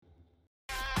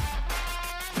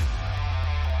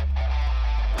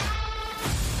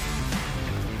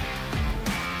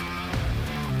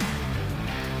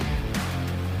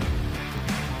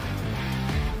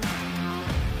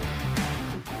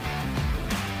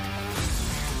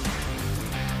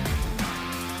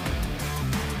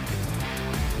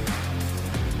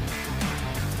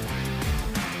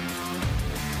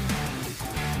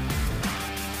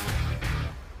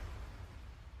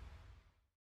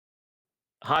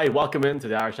Hi, welcome into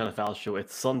the Irish NFL show.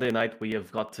 It's Sunday night. We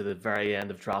have got to the very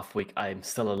end of draft week. I'm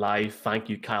still alive. Thank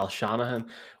you, Kyle Shanahan.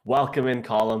 Welcome in,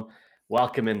 Colin.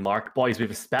 Welcome in, Mark. Boys, we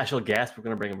have a special guest. We're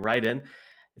going to bring him right in.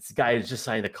 It's the guy who's just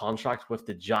signed a contract with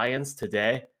the Giants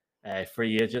today,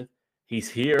 free agent. He's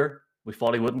here. We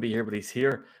thought he wouldn't be here, but he's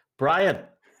here. Brian,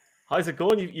 how's it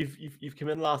going? You've come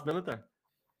in last minute there.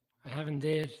 I have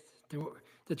indeed.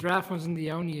 The draft wasn't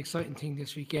the only exciting thing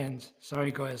this weekend.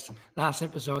 Sorry, guys. Last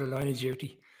episode of Line of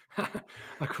Duty.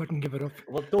 I couldn't give it up.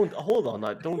 Well, hold on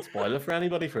now. Don't spoil it for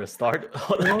anybody for a start.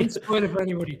 I won't spoil it for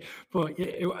anybody. But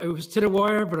it was to the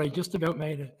wire, but I just about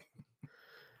made it.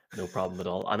 No problem at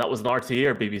all. And that was an RTE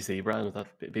or BBC, Brian? Was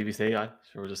that BBC? Yeah.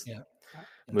 Sure, just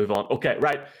move on. Okay,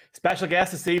 right. Special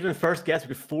guest this evening. First guest.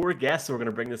 We've got 4 guests, so we're going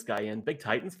to bring this guy in. Big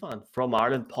Titans fan from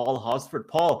Ireland, Paul Hosford.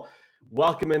 Paul,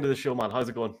 welcome into the show, man. How's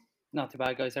it going? Not too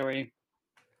bad, guys. How are you?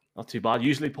 Not too bad.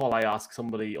 Usually, Paul, I ask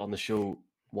somebody on the show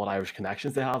what Irish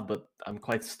connections they have, but I'm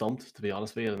quite stumped, to be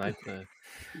honest with you, tonight.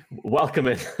 Welcome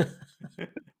in.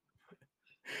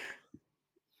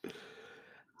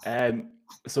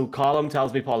 So Colin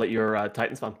tells me, Paul, that you're a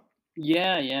Titans fan.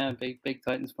 Yeah, big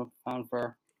Titans fan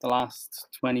for the last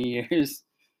 20 years.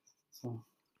 So,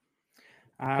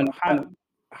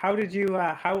 how did you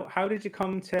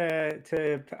come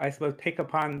to I suppose pick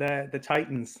upon the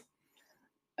Titans?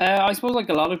 I suppose like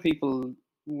a lot of people,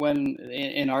 when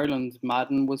in Ireland,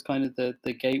 Madden was kind of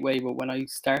the gateway. But when I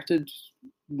started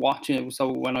watching it,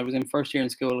 so when I was in first year in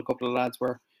school, a couple of lads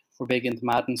were big into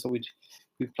Madden, so we'd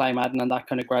play Madden, and that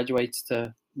kind of graduates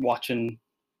to watching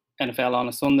NFL on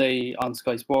a Sunday on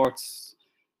Sky Sports,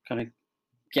 kind of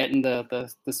getting the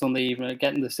Sunday evening,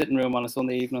 getting the sitting room on a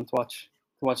Sunday evening to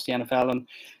watch the NFL. And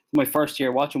my first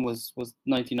year watching was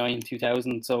 99,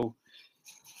 2000. So,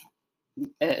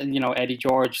 Eddie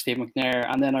George, Steve McNair,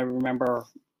 and then I remember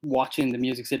watching the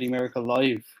Music City Miracle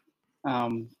live.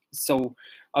 So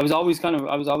I was always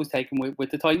taken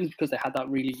with the Titans because they had that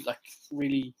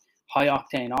really high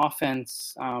octane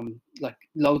offense, like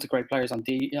loads of great players on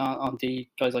D,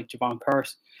 guys like Javon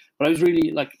Curse. But I was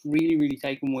really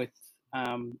taken with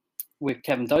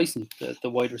Kevin Dyson, the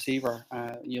wide receiver.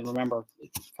 You'll remember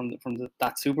from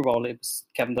that Super Bowl, it was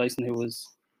Kevin Dyson who was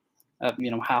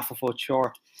half a foot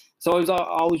short. So I was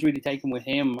always really taken with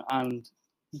him. And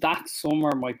that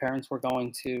summer, my parents were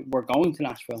going to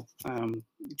Nashville.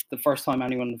 The first time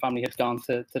anyone in the family had gone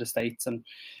to the States, and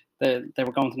they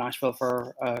were going to Nashville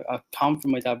for a conference.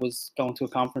 My dad was going to a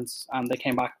conference, and they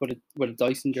came back with a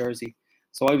Dyson jersey.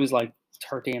 So I was like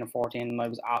 13 or 14, and I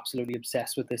was absolutely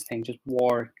obsessed with this thing. Just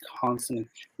wore it constantly.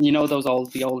 The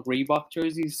old Reebok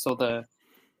jerseys. So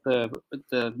the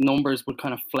numbers would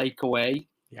kind of flake away.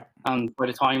 Yeah. And by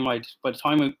the time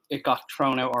it got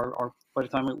thrown out, or by the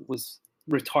time it was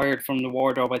retired from the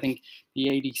wardrobe, I think the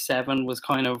 87 was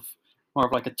kind of more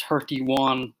of like a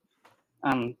 31,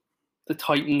 and the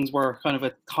Titans were kind of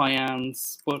a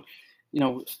Tyans. But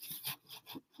you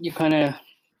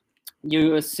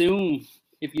assume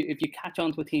if you catch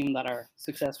on to a team that are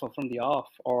successful from the off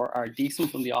or are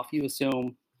decent from the off, you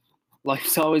assume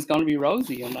life's always going to be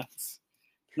rosy, and that's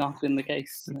not been the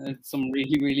case. Some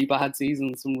really, really bad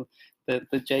seasons.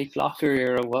 The Jake Locker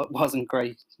era wasn't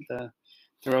great. The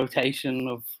rotation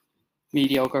of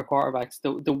mediocre quarterbacks.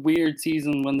 The weird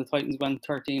season when the Titans went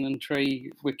 13-3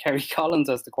 with Kerry Collins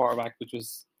as the quarterback, which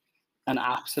was an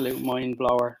absolute mind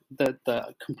blower.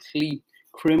 The complete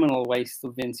criminal waste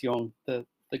of Vince Young, the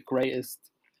greatest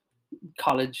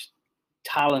college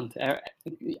talent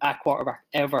at quarterback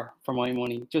ever for my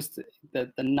money. Just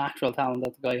the natural talent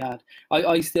that the guy had.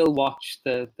 I still watch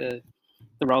the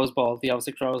Rose Bowl, the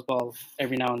 06 Rose Bowl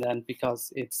every now and then,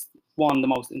 because it's one, the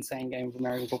most insane game of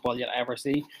American football you'll ever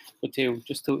see, but two,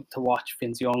 just to watch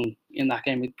Vince Young in that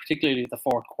game, particularly the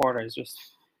fourth quarter, is just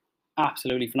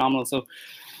absolutely phenomenal. So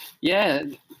yeah,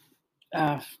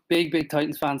 big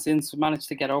Titans fan since. Managed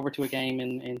to get over to a game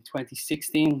in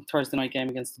 2016, Thursday night game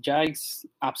against the Jags.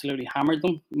 Absolutely hammered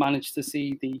them. Managed to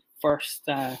see the first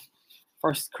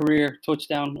career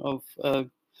touchdown of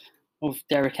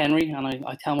Derrick Henry, and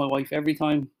I tell my wife every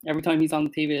time he's on the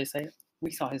TV, I say,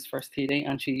 we saw his first TD,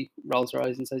 and she rolls her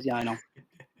eyes and says, yeah, I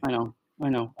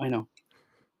know.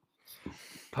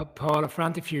 Paul, a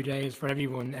frantic few days for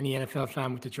everyone, any NFL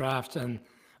fan with the draft, and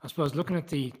I suppose looking at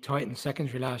the Titans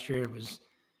secondary last year, it was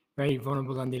very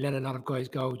vulnerable, and they let a lot of guys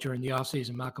go during the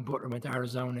offseason. Malcolm Butler went to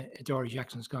Arizona, Adoree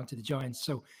Jackson's gone to the Giants,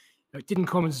 so it didn't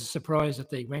come as a surprise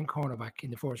that they went cornerback in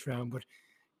the first round, but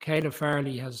Caleb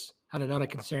Farley has had a lot of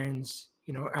concerns.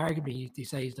 Arguably, they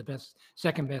say he's the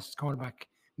second best cornerback,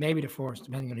 maybe the first,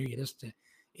 depending on who you listen to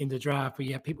in the draft. But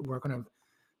yeah, people were kind of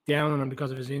down on him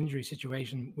because of his injury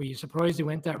situation. Were you surprised he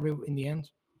went that route in the end?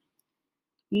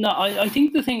 No, I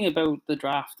think the thing about the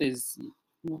draft is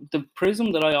the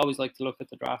prism that I always like to look at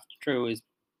the draft through is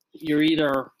you're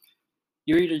either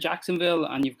Jacksonville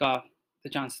and you've got the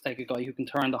chance to take a guy who can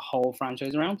turn the whole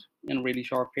franchise around in a really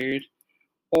short period,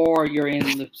 or you're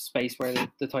in the space where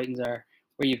the Titans are,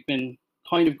 where you've been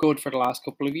kind of good for the last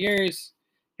couple of years.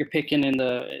 You're picking in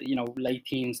the late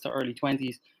teens to early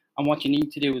 20s, and what you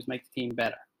need to do is make the team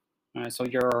better. So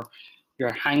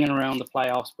you're hanging around the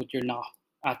playoffs, but you're not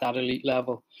at that elite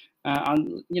level.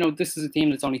 And this is a team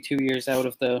that's only 2 years out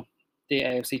of the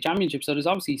AFC Championship, so there's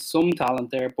obviously some talent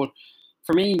there. But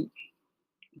for me,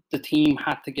 the team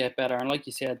had to get better. And like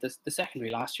you said, the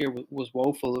secondary last year was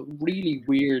woeful. A really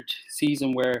weird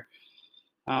season where,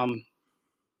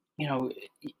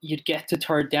 you'd get to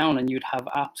third down and you'd have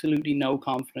absolutely no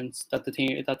confidence that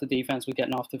the defense was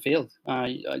getting off the field.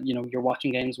 You're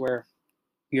watching games where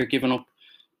you're giving up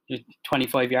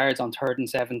 25 yards on 3rd and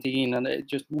 17, and it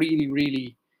just really,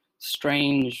 really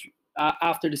strange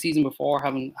after the season before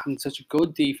having such a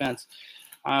good defense.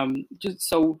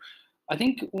 So I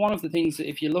think one of the things,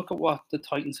 if you look at what the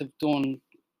Titans have done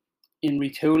in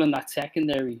retooling that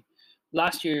secondary,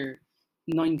 last year,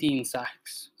 19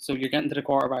 sacks. So you're getting to the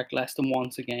quarterback less than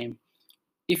once a game.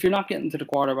 If you're not getting to the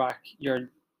quarterback, your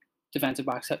defensive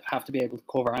backs have to be able to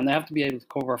cover, and they have to be able to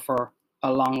cover for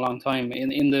a long, long time.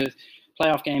 In the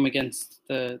playoff game against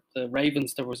the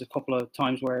Ravens, there was a couple of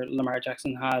times where Lamar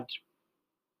Jackson had,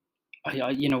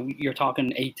 you're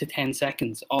talking 8 to 10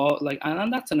 seconds,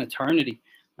 and that's an eternity.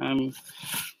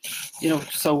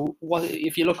 So what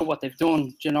if you look at what they've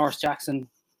done? Janoris Jackson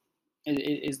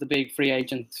is the big free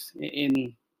agent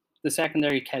in the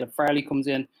secondary. Caleb Farley comes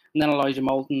in, and then Elijah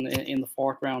Moulton in the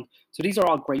 4th round. So these are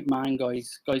all great man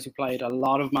guys who played a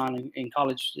lot of man in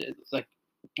college,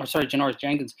 Janoris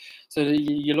Jenkins. So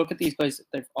you look at these guys;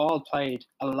 they've all played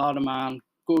a lot of man,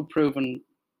 good proven,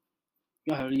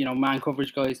 man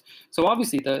coverage guys. So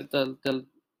obviously the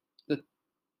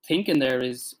thinking there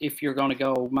is, if you're going to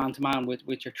go man to man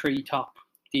with your 3 top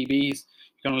DBs,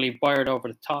 you're going to leave Byard over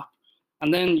the top.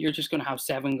 And then you're just going to have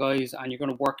 7 guys, and you're going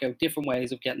to work out different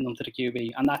ways of getting them to the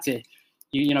QB, and that's it.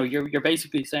 You're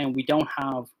basically saying we don't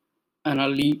have an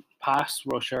elite pass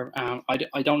rusher.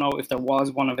 I don't know if there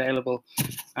was one available,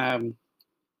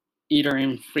 either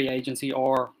in free agency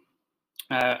or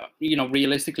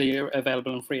realistically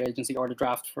available in free agency or the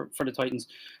draft for the Titans.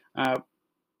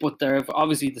 But they've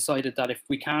obviously decided that if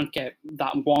we can't get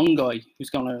that one guy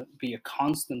who's going to be a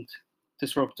constant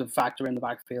disruptive factor in the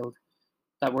backfield,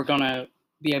 that we're going to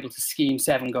be able to scheme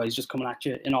 7 guys just coming at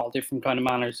you in all different kind of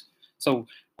manners. So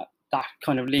that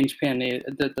kind of linchpin,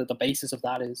 the basis of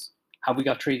that is, have we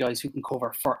got 3 guys who can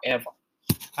cover forever?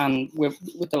 And with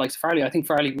the likes of Farley, I think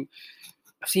Farley,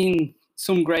 I've seen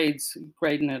some grades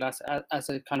grading it as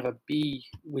a kind of a B,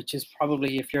 which is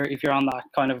probably, if you're on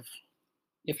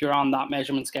that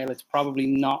measurement scale, it's probably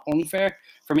not unfair.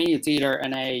 For me, it's either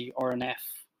an A or an F.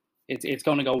 It's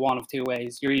going to go one of 2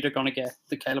 ways. You're either going to get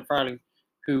the Caleb Farley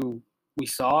who we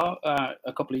saw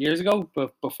a couple of years ago,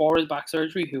 but before his back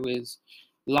surgery, who is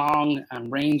long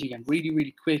and rangy and really,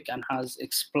 really quick and has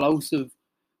explosive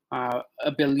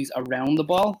abilities around the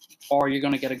ball, or you're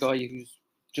going to get a guy who's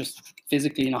just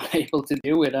physically not able to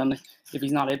do it. And if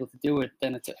he's not able to do it,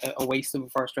 then it's a waste of a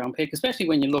 1st round pick, especially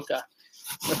when you look at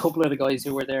a couple of the guys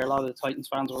who were there. A lot of the Titans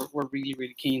fans were really,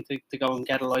 really keen to go and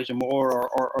get Elijah Moore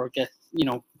or get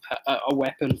a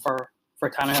weapon for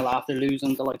Tannehill after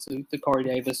losing the likes of the Corey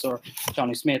Davis or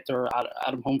Johnny Smith or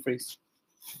Adam Humphries.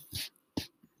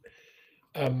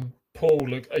 Paul,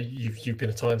 look, you've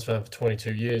been a Titans fan for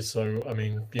 22 years, so I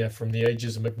mean, yeah, from the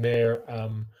ages of McNair,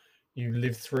 you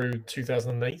lived through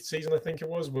 2008 season, I think it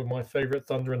was, with my favorite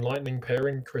Thunder and Lightning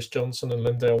pairing, Chris Johnson and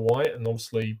Lindale White, and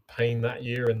obviously Payne that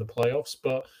year in the playoffs.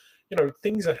 But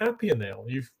things are happier now.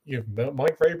 You've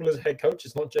Mike Vrabel as head coach.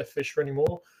 It's not Jeff Fisher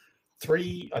anymore.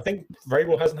 I think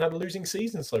Vrabel hasn't had a losing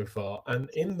season so far, and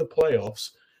in the playoffs,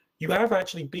 you have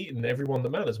actually beaten everyone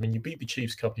that matters. I mean, you beat the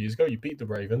Chiefs a couple of years ago, you beat the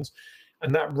Ravens,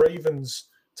 and that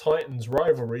Ravens-Titans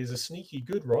rivalry is a sneaky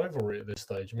good rivalry at this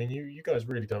stage. I mean, you guys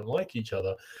really don't like each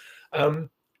other.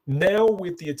 Now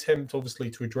with the attempt,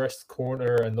 obviously, to address the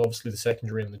corner and obviously the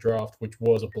secondary in the draft, which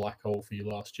was a black hole for you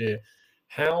last year,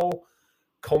 how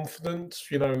confident,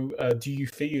 do you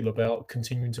feel about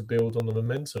continuing to build on the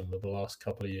momentum of the last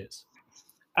couple of years?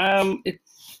 It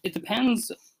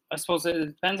depends. I suppose it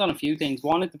depends on a few things.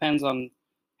 One, it depends on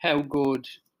how good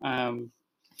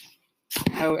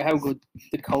how good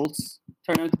the Colts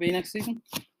turn out to be next season.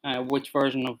 Which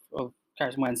version of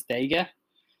Carson Wentz they get.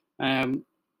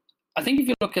 I think if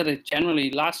you look at it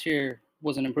generally, last year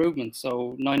was an improvement.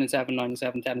 So 9-7,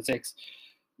 9-7, 10-6.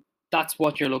 That's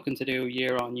what you're looking to do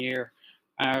year on year.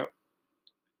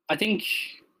 I think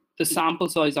the sample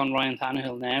size on Ryan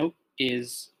Tannehill now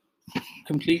is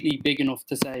completely big enough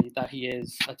to say that he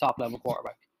is a top-level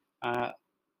quarterback.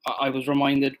 I was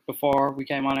reminded before we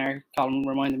came on air, Colin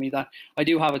reminded me that I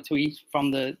do have a tweet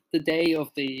from the day of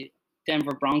the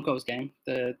Denver Broncos game,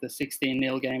 the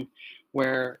 16-0 game,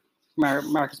 where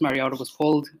Marcus Mariota was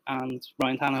pulled and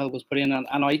Ryan Tannehill was put in, and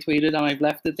I tweeted, and I've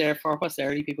left it there for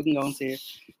posterity. People can go and see it.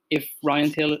 If Ryan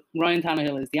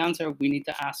Tannehill is the answer, we need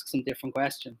to ask some different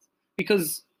questions.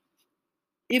 Because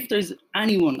if there's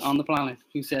anyone on the planet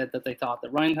who said that they thought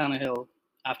that Ryan Tannehill,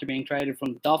 after being traded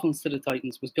from the Dolphins to the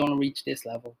Titans, was going to reach this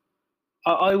level,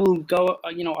 I will go.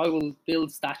 I will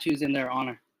build statues in their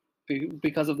honor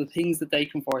because of the things that they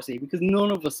can foresee. Because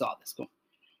none of us saw this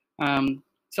come.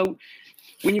 So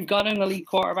when you've got an elite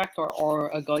quarterback or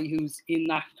a guy who's in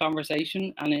that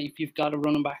conversation, and if you've got a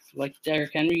running back like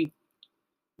Derrick Henry,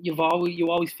 you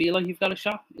always feel like you've got a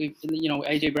shot.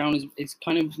 AJ Brown is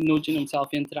kind of nudging himself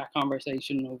into that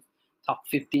conversation of top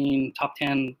 15, top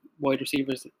 10 wide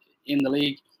receivers in the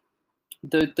league.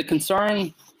 The concern,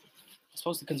 I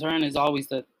suppose, is always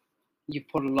that you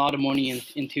put a lot of money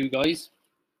in two guys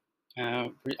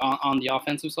on the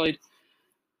offensive side,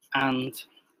 and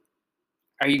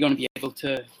are you going to be able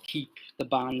to keep the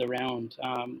band around?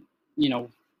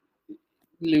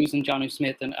 Losing Jonnu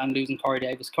Smith and losing Corey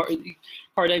Davis. Corey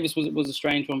Davis was a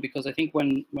strange one, because I think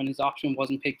when his option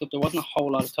wasn't picked up, there wasn't a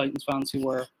whole lot of Titans fans who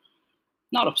were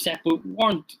not upset, but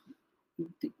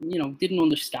didn't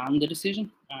understand the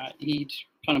decision. He'd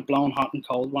kind of blown hot and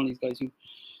cold. One of these guys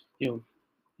who,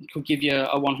 could give you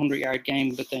a 100-yard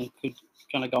game, but then could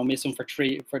kind of go missing for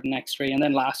the next three. And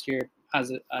then last year has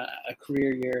a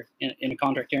career year in a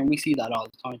contract year, and we see that all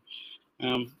the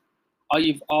time.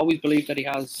 I've always believed that he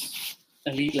has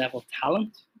elite level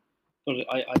talent, but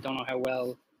I don't know how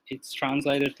well it's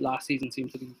translated. Last season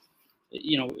seemed to be,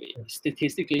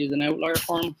 statistically is an outlier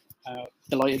for him.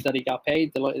 Delighted that he got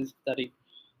paid. Delighted that he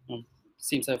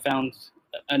seems to have found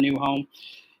a new home.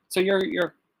 So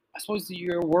I suppose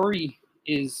your worry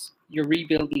is you're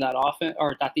rebuilding that offense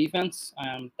or that defense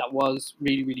that was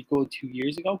really, really good 2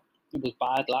 years ago. It was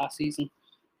bad last season.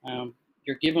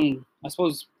 You're given, I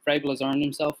suppose, Vrabel has earned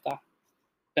himself that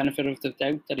benefit of the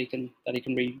doubt that he can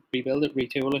rebuild it,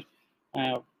 retool it,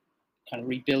 kind of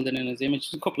rebuild it in his image.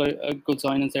 There's a couple of good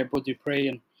signings there, Bud Dupree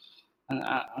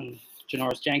and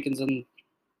Janoris Jenkins, and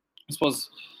I suppose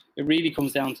it really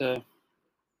comes down to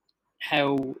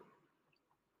how,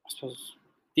 I suppose,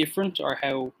 different or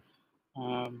how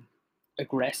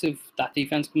aggressive that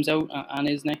defense comes out and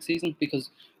is next season. Because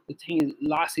the thing is,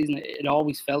 last season it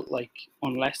always felt like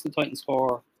unless the Titans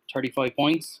score 35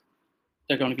 points,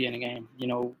 they're going to be in a game.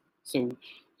 So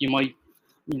you might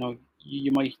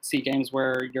see games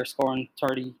where you're scoring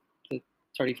 30 to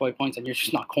 35 points and you're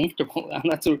just not comfortable, and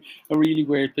that's a really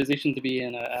weird position to be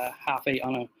in, a half eight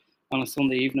on a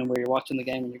Sunday evening where you're watching the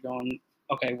game and you're going,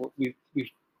 okay, we've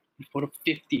put up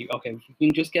 50. Okay, if we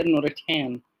can just get another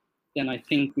 10, then I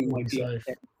think we might be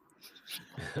okay.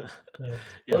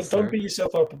 Yes, don't beat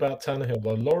yourself up about Tannehill.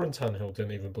 Though Lauren Tannehill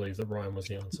didn't even believe that Ryan was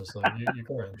the answer, so you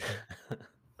go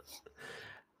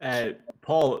ahead.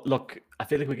 Paul, look, I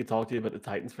feel like we could talk to you about the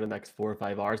Titans for the next 4 or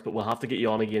 5 hours, but we'll have to get you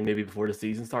on again maybe before the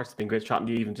season starts. It's been great chatting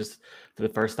to you, even just for the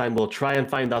first time. We'll try and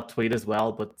find that tweet as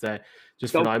well, but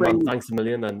just for now, man, thanks a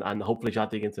million, and hopefully chat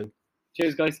to you again soon.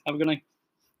 Cheers, guys. Have a good night.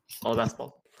 Oh, that's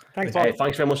Paul. Thanks, Paul.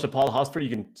 Thanks very much to Paul Hosford. You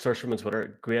can search for him on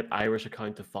Twitter. Great Irish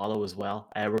account to follow as well.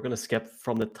 We're going to skip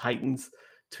from the Titans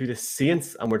to the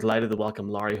Saints, and we're delighted to welcome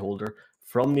Laurie Holder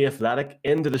from The Athletic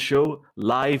into the show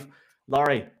live.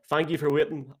 Laurie, thank you for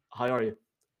waiting. How are you?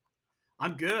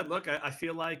 I'm good. Look, I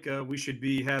feel like we should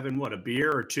be having, a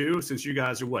beer or two, since you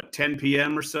guys are, 10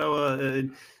 p.m. or so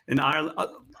in Ireland.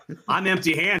 I'm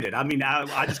empty-handed. I mean,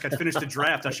 I just got finished the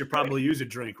draft. I should probably use a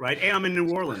drink, right? And I'm in New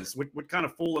Orleans. What kind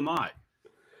of fool am I?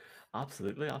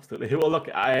 Absolutely. Well, look,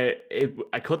 I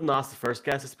couldn't ask the first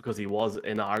guest just because he was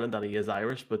in Ireland and he is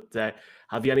Irish, but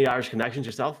have you any Irish connections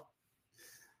yourself?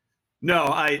 No,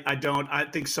 I don't. I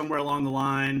think somewhere along the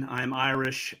line, I'm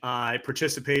Irish. I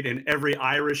participate in every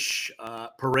Irish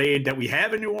parade that we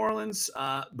have in New Orleans,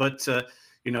 but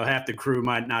half the crew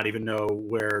might not even know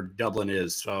where Dublin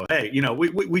is. So, hey,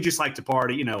 we just like to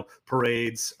party,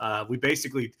 parades. We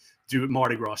basically do it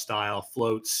Mardi Gras style,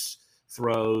 floats,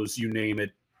 throws, you name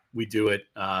it. We do it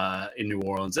in New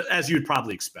Orleans, as you'd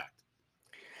probably expect.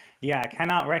 Yeah, I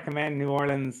cannot recommend New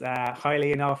Orleans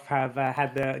highly enough. Have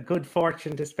had the good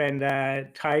fortune to spend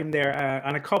time there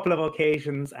on a couple of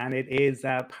occasions, and it is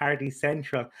party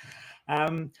central.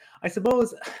 I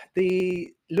suppose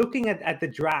looking at the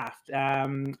draft,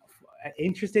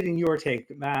 interested in your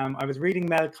take. I was reading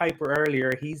Mel Kiper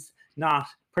earlier. He's not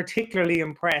particularly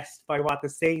impressed by what the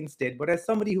Saints did, but as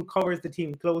somebody who covers the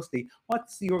team closely,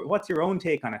 what's your own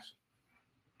take on it?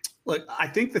 Look, I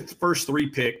think the first 3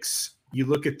 picks, you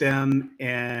look at them,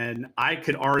 and I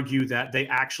could argue that they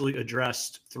actually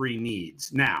addressed 3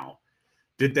 needs. Now,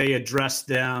 did they address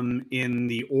them in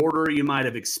the order you might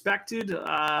have expected?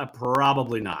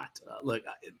 Probably not. Look,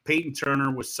 Peyton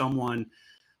Turner was someone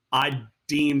I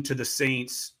deemed to the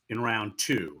Saints in round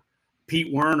 2.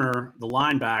 Pete Werner, the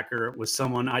linebacker, was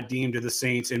someone I deemed to the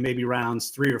Saints in maybe rounds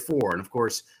 3 or 4. And of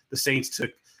course, the Saints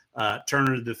took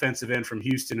Turner, the defensive end from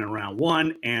Houston, in round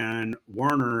 1, and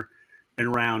Werner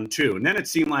in round 2. And then it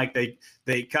seemed like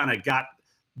they kind of got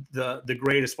the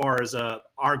grade as far as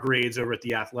our grades over at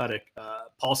The Athletic.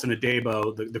 Paulson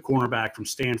Adebo, the cornerback from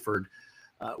Stanford,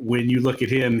 when you look at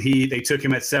him, they took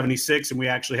him at 76, and we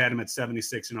actually had him at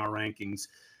 76 in our rankings.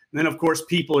 And then, of course,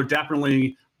 people are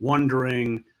definitely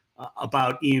wondering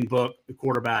about Ian Book, the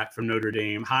quarterback from Notre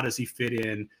Dame. How does he fit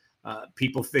in?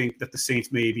 People think that the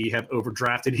Saints maybe have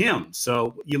overdrafted him.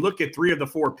 So you look at 3 of the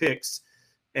 4 picks,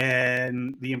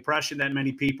 and the impression that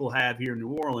many people have here in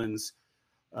New Orleans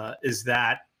is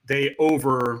that they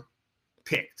overpicked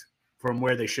from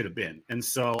where they should have been. And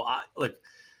so, look,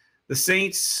 the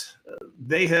Saints,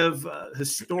 they have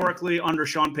historically, under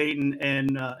Sean Payton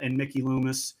and Mickey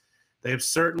Loomis, they have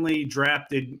certainly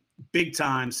drafted big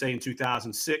time, say in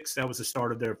 2006. That was the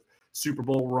start of their Super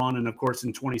Bowl run. And, of course,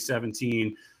 in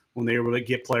 2017, when they were able to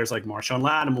get players like Marshawn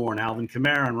Lattimore and Alvin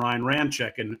Kamara and Ryan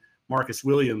Ramczyk and Marcus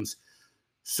Williams.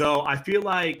 So I feel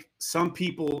like some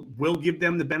people will give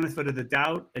them the benefit of the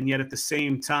doubt, and yet at the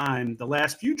same time, the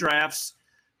last few drafts,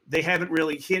 they haven't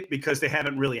really hit because they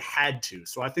haven't really had to.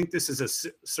 So I think this is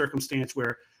a circumstance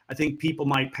where I think people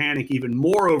might panic even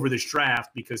more over this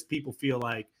draft because people feel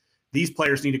like these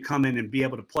players need to come in and be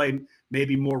able to play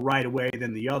maybe more right away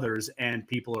than the others, and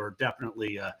people are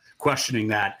definitely questioning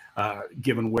that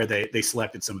given where they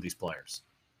selected some of these players.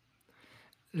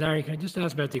 Larry, can I just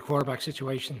ask about the quarterback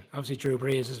situation? Obviously, Drew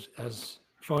Brees has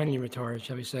finally retired,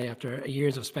 shall we say, after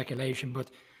years of speculation.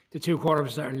 But the 2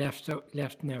 quarterbacks that are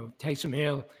left now, Taysom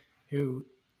Hill, who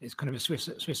is kind of a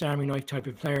Swiss Army knife type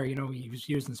of player. You know, he was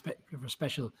used for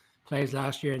special plays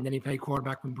last year, and then he played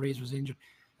quarterback when Brees was injured.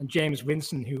 And James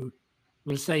Winston, who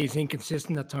will say he's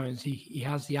inconsistent at times. He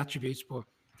has the attributes, but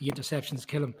the interceptions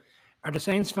kill him. Are the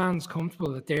Saints fans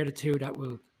comfortable that they're the 2 that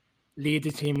will lead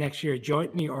the team next year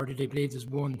jointly, or do they believe there's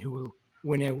one who will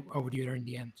win out over the other in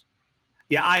the end?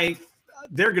 Yeah,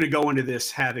 they're going to go into this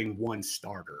having one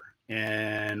starter.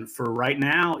 And for right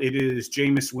now, it is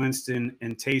Jameis Winston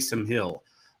and Taysom Hill.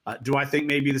 Do I think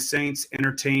maybe the Saints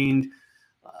entertained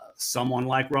someone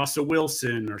like Russell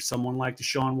Wilson or someone like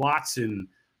Deshaun Watson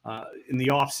in the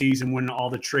offseason when all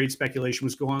the trade speculation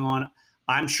was going on?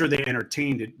 I'm sure they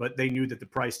entertained it, but they knew that the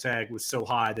price tag was so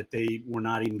high that they were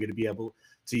not even going to be able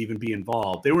to even be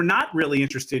involved. They were not really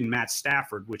interested in Matt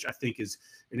Stafford, which I think is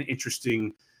an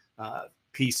interesting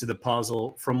piece of the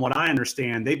puzzle. From what I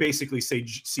understand, they basically see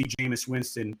Jameis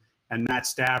Winston and Matt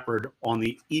Stafford on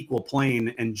the equal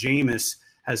plane, and Jameis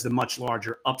has the much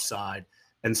larger upside.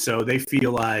 And so they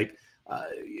feel like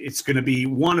it's going to be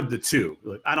one of the 2.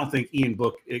 Look, I don't think Ian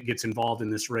Book gets involved in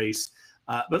this race.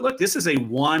 But look, this is a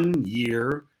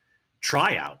 1-year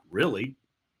tryout, really.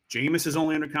 Jameis is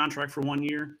only under contract for 1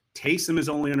 year. Taysom is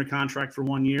only under contract for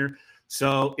 1 year.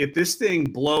 So if this thing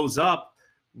blows up,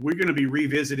 we're going to be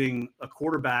revisiting a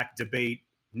quarterback debate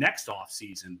next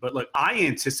offseason. But look, I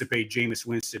anticipate Jameis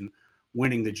Winston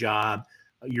winning the job.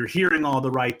 You're hearing all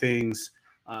the right things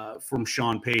from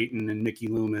Sean Payton and Mickey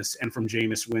Loomis and from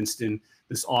Jameis Winston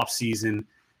this offseason.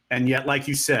 And yet, like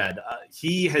you said,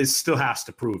 he still has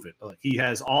to prove it. He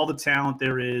has all the talent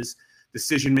there is.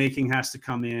 Decision-making has to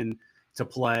come in to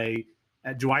play.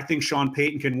 Do I think Sean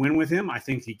Payton can win with him? I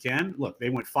think he can. Look, they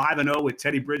went 5-0 with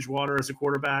Teddy Bridgewater as a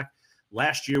quarterback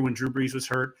last year when Drew Brees was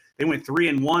hurt. They went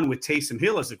 3-1 with Taysom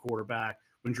Hill as a quarterback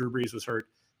when Drew Brees was hurt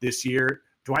this year.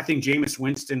 Do I think Jameis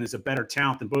Winston is a better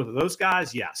talent than both of those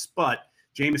guys? Yes. But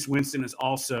Jameis Winston is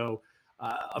also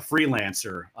a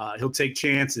freelancer. He'll take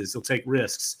chances. He'll take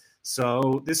risks.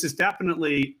 So this is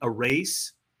definitely a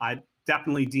race. I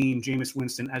definitely deem Jameis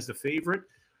Winston as the favorite,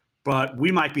 but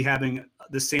we might be having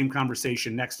the same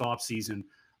conversation next offseason.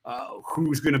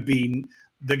 Who's going to be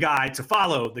the guy to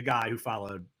follow the guy who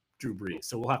followed Drew Brees?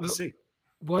 So we'll have to see.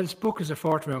 Well, this book is a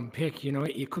 4th-round pick. You know,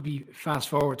 it could be fast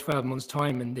forward 12 months'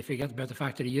 time, and they forget about the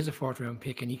fact that he is a 4th-round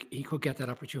pick, and he could get that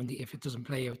opportunity if it doesn't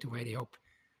play out the way they hope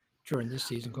during this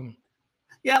season coming.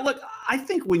 Yeah, look, I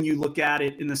think when you look at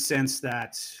it in the sense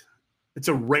that it's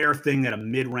a rare thing that a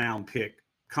mid-round pick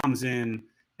comes in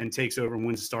and takes over and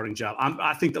wins the starting job.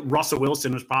 I think that Russell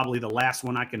Wilson was probably the last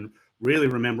one I can really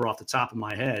remember off the top of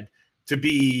my head to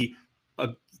be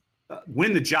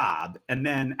win the job and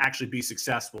then actually be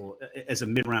successful as a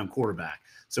mid-round quarterback.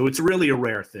 So it's really a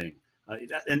rare thing.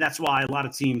 And that's why a lot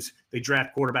of teams, they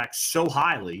draft quarterbacks so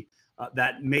highly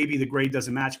that maybe the grade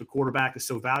doesn't match, but quarterback is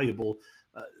so valuable,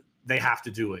 they have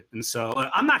to do it. And so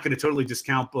I'm not going to totally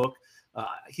discount Book.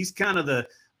 He's kind of the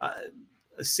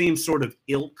same sort of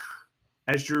ilk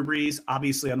as Drew Brees.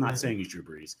 Obviously, I'm not saying he's Drew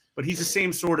Brees, but he's the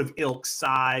same sort of ilk,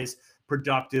 size,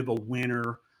 productive, a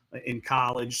winner in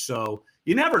college. So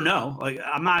you never know. Like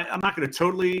I'm not going to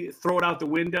totally throw it out the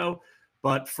window,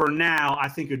 but for now, I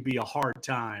think it'd be a hard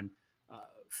time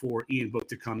for Ian Book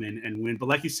to come in and win. But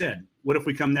like you said, what if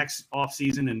we come next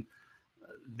offseason and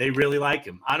they really like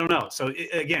him? I don't know. So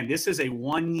again, this is a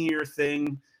 1-year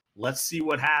thing. Let's see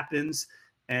what happens.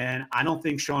 And I don't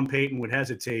think Sean Payton would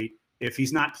hesitate if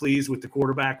he's not pleased with the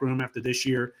quarterback room after this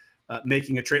year,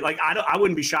 making a trade. Like I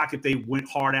wouldn't be shocked if they went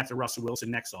hard after Russell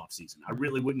Wilson next offseason. I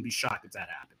really wouldn't be shocked if that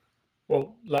happened.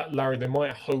 Well, Larry, they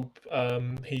might hope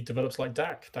he develops like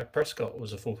Dak. Dak Prescott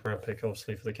was a 4th-round pick,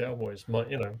 obviously, for the Cowboys.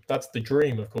 That's the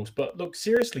dream, of course. But look,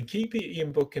 seriously, keep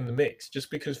Ian Book in the mix, just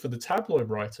because for the tabloid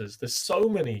writers, there's so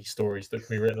many stories that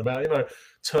can be written about,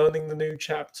 turning the new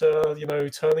chapter,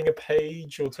 turning a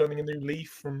page or turning a new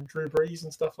leaf from Drew Brees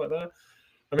and stuff like that.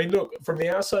 I mean, look, from the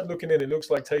outside looking in, it looks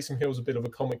like Taysom Hill's a bit of a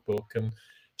comic book, and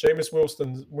Jameis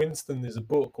Winston is a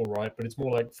book, all right, but it's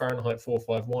more like Fahrenheit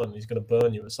 451. He's going to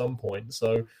burn you at some point.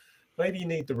 So maybe you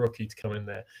need the rookie to come in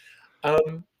there.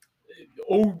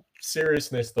 All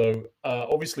seriousness, though,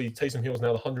 obviously Taysom Hill is now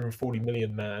the 140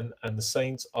 million man, and the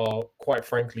Saints are, quite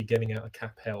frankly, getting out of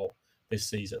cap hell this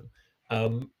season.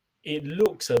 It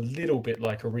looks a little bit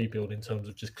like a rebuild in terms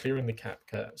of just clearing the cap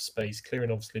space, clearing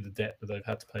obviously the debt that they've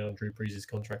had to pay on Drew Brees'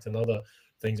 contract and other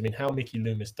things. I mean, how Mickey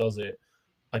Loomis does it,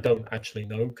 I don't actually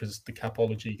know, because the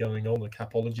capology going on, the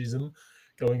capologism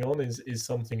going on is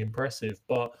something impressive.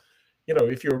 But,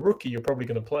 if you're a rookie, you're probably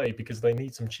going to play because they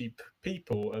need some cheap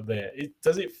people there.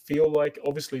 Does it feel like,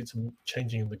 obviously it's a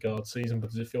changing of the guard season,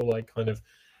 but does it feel like kind of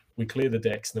we clear the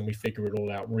decks and then we figure it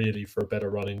all out really for a better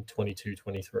run in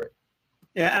 22-23?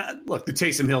 Yeah, look, the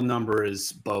Taysom Hill number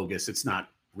is bogus. It's not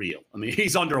real. I mean,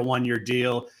 he's under a 1-year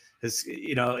deal.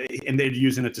 And they're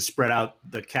using it to spread out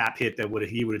the cap hit that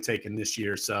he would have taken this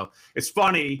year. So it's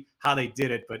funny how they did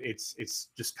it, but it's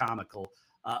just comical.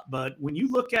 But when you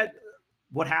look at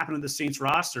what happened to the Saints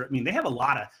roster, I mean, they have a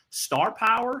lot of star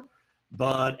power,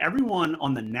 but everyone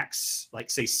on the next, like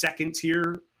say, second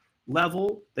tier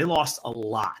level, they lost a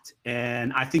lot.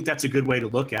 And I think that's a good way to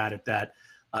look at it, that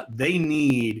they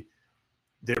need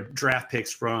their draft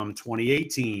picks from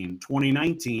 2018,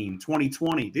 2019,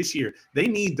 2020, this year. They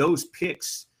need those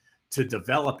picks to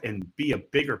develop and be a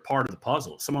bigger part of the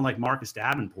puzzle. Someone like Marcus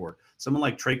Davenport, someone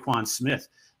like Traquan Smith.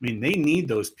 I mean, they need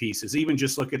those pieces. Even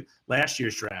just look at last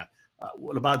year's draft.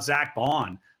 What about Zach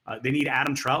Bond? They need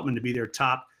Adam Troutman to be their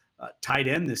top tight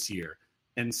end this year.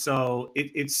 And so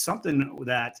it's something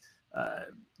that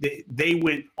they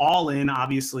went all in,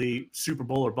 obviously, Super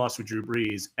Bowl or bust with Drew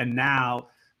Brees. And now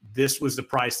this was the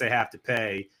price they have to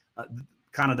pay.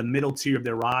 Kind of the middle tier of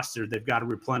their roster, they've got to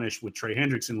replenish with Trey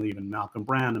Hendrickson leaving, Malcolm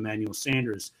Brown, Emmanuel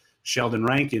Sanders, Sheldon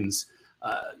Rankins,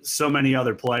 so many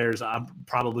other players I'm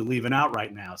probably leaving out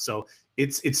right now. So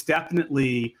it's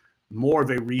definitely more of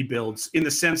a rebuild in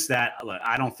the sense that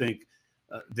I don't think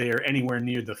they're anywhere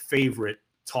near the favorite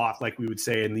talk, like we would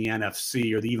say in the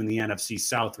NFC or even the NFC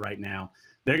South right now.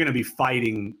 They're going to be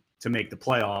fighting to make the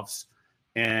playoffs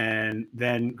and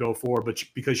then go forward. But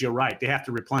because you're right, they have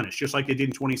to replenish, just like they did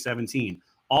in 2017.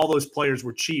 All those players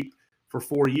were cheap for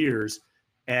 4 years,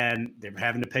 and they're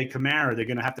having to pay Kamara. They're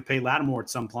going to have to pay Lattimore at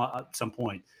some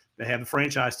point. They have a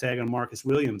franchise tag on Marcus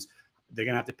Williams. They're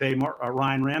going to have to pay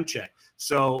Ryan Ramczyk.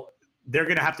 So they're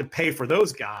going to have to pay for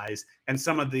those guys. And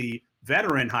some of the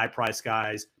veteran high-priced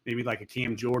guys, maybe like a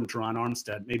Cam Jordan, Teron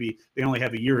Armstead, maybe they only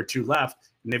have a year or two left,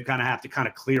 and they've kind of have to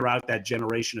clear out that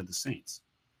generation of the Saints.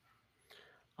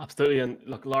 Absolutely. And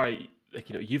look, Larry,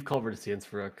 you've covered the Saints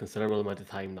for a considerable amount of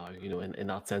time now, in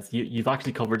that sense. You've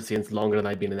actually covered the Saints longer than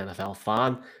I've been an NFL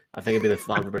fan. I think I've been a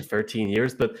fan for about 13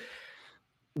 years. But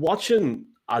watching,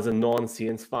 as a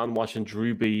non-Saints fan, watching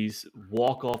Drew Brees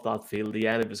walk off that field, the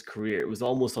end of his career, it was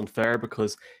almost unfair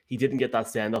because he didn't get that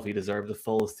send-off. He deserved the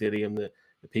full stadium, the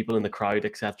people in the crowd,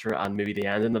 etc., and maybe the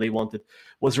ending that he wanted.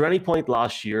 Was there any point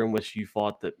last year in which you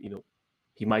thought that,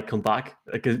 he might come back?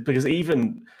 Because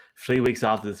even 3 weeks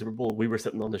after the Super Bowl, we were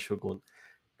sitting on the show going,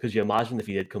 could you imagine if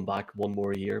he did come back one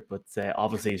more year? But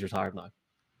obviously he's retired now.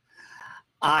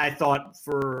 I thought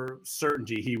for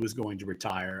certainty he was going to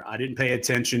retire. I didn't pay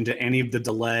attention to any of the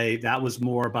delay. That was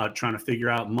more about trying to figure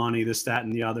out money, this, that,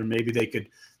 and the other. Maybe they could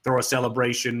throw a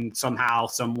celebration somehow,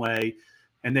 some way.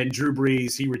 And then Drew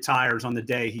Brees, he retires on the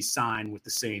day he signed with the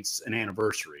Saints, an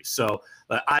anniversary. So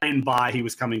I didn't buy he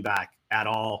was coming back at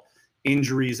all.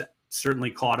 Injuries certainly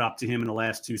caught up to him in the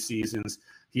last 2 seasons.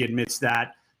 He admits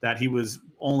that he was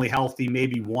only healthy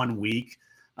maybe 1 week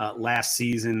last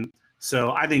season.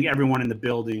 So I think everyone in the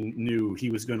building knew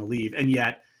he was going to leave. And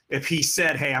yet, if he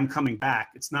said, hey, I'm coming back,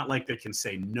 it's not like they can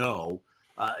say no.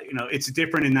 It's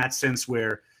different in that sense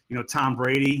where, Tom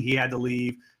Brady, he had to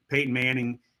leave. Peyton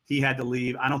Manning, he had to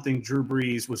leave. I don't think Drew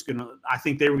Brees was going to – I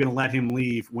think they were going to let him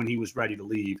leave when he was ready to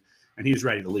leave, and he was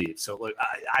ready to leave. So look,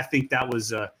 I think that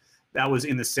was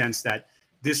in the sense that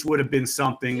this would have been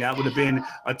something that would have been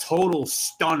a total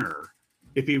stunner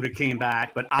if he would have came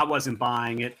back, but I wasn't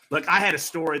buying it. Look, I had a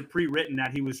story pre-written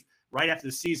that he was right after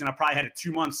the season. I probably had it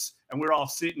 2 months, and we're all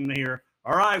sitting here.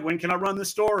 All right, when can I run the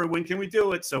story? When can we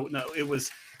do it? So no,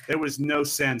 there was no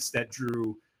sense that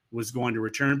Drew was going to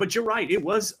return. But you're right, it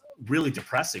was really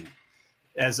depressing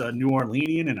as a New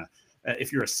Orleanian and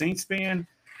if you're a Saints fan.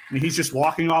 I mean, he's just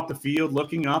walking off the field,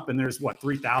 looking up, and there's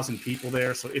 3,000 people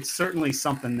there. So it's certainly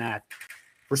something that,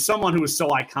 for someone who was so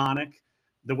iconic,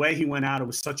 the way he went out, it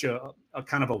was such a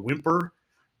kind of a whimper.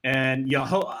 And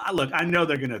look, I know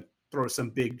they're going to throw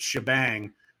some big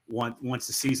shebang once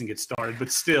the season gets started,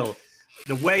 but still,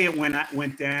 the way it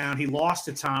went down, he lost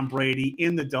to Tom Brady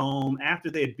in the Dome after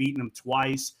they had beaten him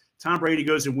twice. Tom Brady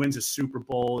goes and wins a Super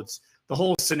Bowl. The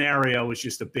whole scenario was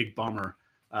just a big bummer,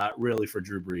 really, for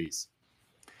Drew Brees.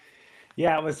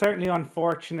 Yeah, it was certainly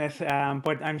unfortunate,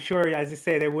 but I'm sure, as you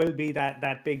say, there will be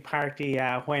that big party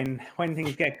when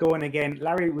things get going again.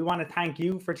 Larry, we want to thank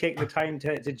you for taking the time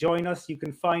to join us. You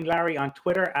can find Larry on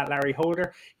Twitter at Larry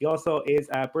Holder. He also is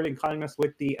a brilliant columnist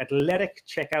with The Athletic.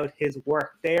 Check out his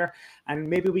work there. And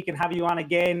maybe we can have you on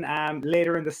again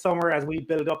later in the summer as we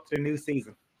build up to the new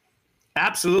season.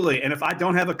 Absolutely. And if I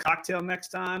don't have a cocktail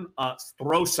next time,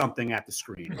 throw something at the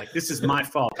screen. Like, this is my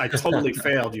fault. I totally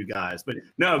failed you guys. But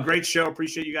no, great show.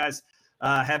 Appreciate you guys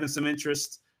having some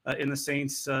interest in the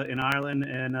Saints in Ireland.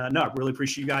 And no, really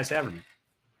appreciate you guys having me.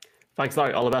 Thanks,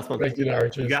 Larry. All the best, man. Thank you, Larry.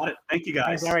 You got it. Thank you, guys.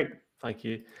 Thanks, Larry. Thank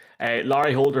you.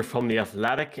 Larry Holder from The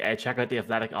Athletic. Check out The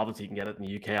Athletic. Obviously, you can get it in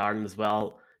the UK, Ireland as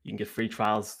well. You can get free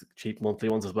trials, cheap monthly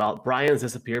ones as well. Brian's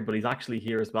disappeared, but he's actually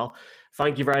here as well.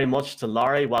 Thank you very much to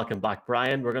Larry. Welcome back,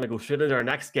 Brian. We're going to go straight into our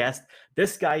next guest.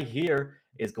 This guy here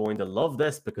is going to love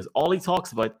this because all he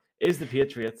talks about is the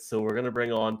Patriots. So we're going to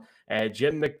bring on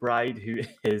Jim McBride, who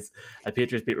is a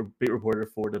Patriots beat reporter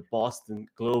for the Boston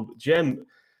Globe. Jim,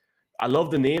 I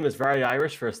love the name. It's very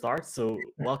Irish for a start. So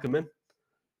welcome in.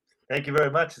 Thank you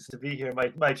very much. It's to be here.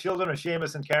 My children are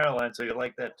Seamus and Caroline, so you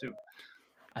like that too.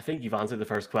 I think you've answered the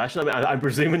first question. I mean, I'm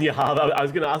presuming you have. I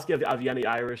was going to ask you, have you any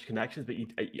Irish connections, but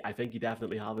I think you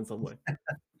definitely have in some way.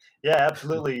 Yeah,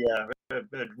 absolutely.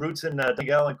 Roots in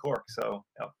Donegal and Cork. So,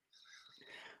 yeah.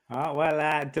 Oh,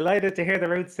 well, delighted to hear the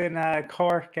roots in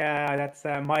Cork. That's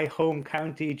my home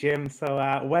county, Jim.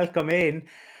 So welcome in.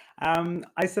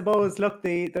 I suppose, look,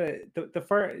 the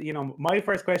first, my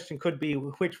first question could be,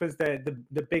 which was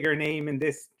the bigger name in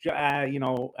this,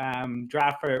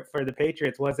 draft for the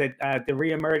Patriots? Was it the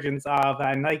reemergence of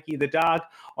Nike the dog,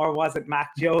 or was it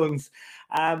Mac Jones?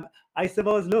 I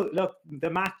suppose, look, the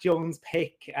Mac Jones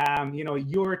pick.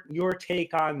 Your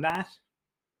take on that?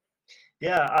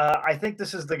 Yeah, I think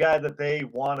this is the guy that they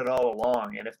wanted all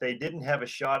along. And if they didn't have a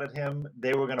shot at him,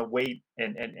 they were going to wait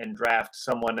and draft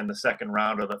someone in the second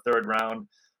round or the third round.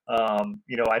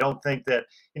 I don't think that,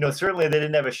 certainly they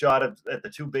didn't have a shot at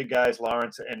the two big guys,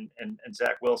 Lawrence and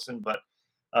Zach Wilson. But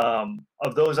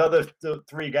of those other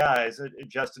three guys,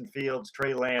 Justin Fields,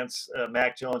 Trey Lance,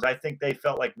 Mac Jones, I think they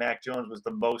felt like Mac Jones was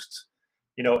the most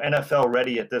NFL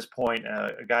ready at this point,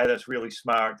 a guy that's really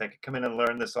smart, that could come in and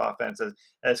learn this offense.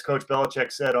 As Coach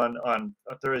Belichick said on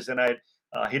a Thursday night,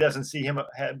 he doesn't see him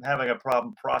having a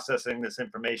problem processing this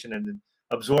information and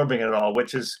absorbing it all,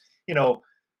 which is,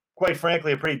 quite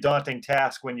frankly, a pretty daunting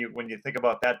task when you think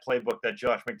about that playbook that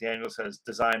Josh McDaniels has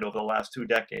designed over the last 2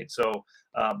 decades. So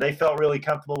they felt really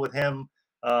comfortable with him.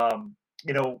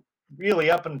 Really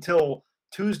up until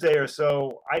Tuesday or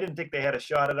so, I didn't think they had a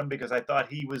shot at him because I thought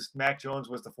Mac Jones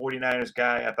was the 49ers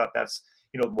guy. I thought that's,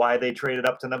 why they traded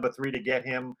up to number 3 to get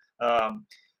him.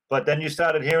 But then you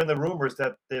started hearing the rumors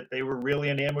that they were really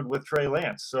enamored with Trey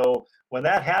Lance. So when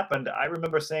that happened, I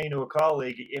remember saying to a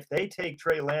colleague, if they take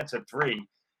Trey Lance at 3,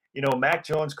 Mac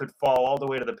Jones could fall all the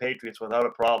way to the Patriots without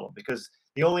a problem, because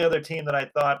the only other team that I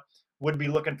thought would be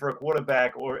looking for a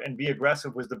quarterback and be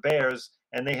aggressive was the Bears,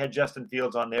 and they had Justin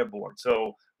Fields on their board.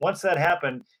 So once that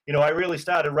happened, I really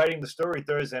started writing the story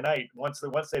Thursday night. Once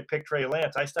they picked Trey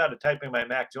Lance, I started typing my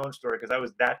Mac Jones story because I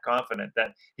was that confident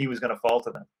that he was going to fall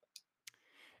to them.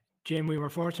 Jim, we were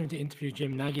fortunate to interview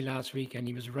Jim Nagy last week, and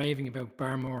he was raving about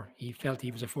Barmore. He felt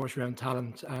he was a first-round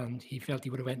talent, and he felt he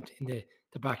would have went in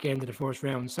the back end of the first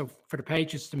round. So for the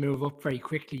Patriots to move up very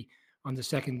quickly on the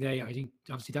second day, I think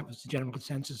obviously that was the general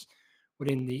consensus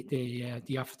within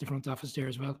the front office there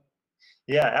as well.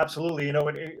 Yeah, absolutely.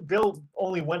 Bill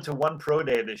only went to one pro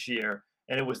day this year,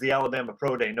 and it was the Alabama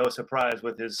Pro Day. No surprise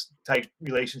with his tight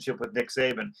relationship with Nick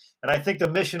Saban. And I think the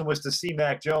mission was to see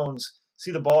Mac Jones,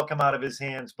 see the ball come out of his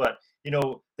hands, but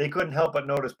they couldn't help but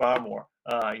notice Barmore.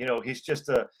 He's just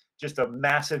a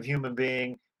massive human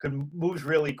being, moves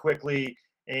really quickly,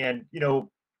 and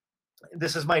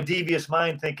this is my devious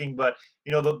mind thinking, but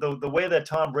the way that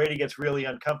Tom Brady gets really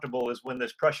uncomfortable is when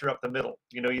there's pressure up the middle.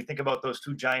 You think about those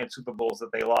two giant Super Bowls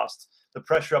that they lost. The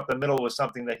pressure up the middle was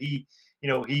something that he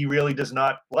really does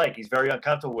not like. He's very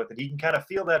uncomfortable with it. He can kind of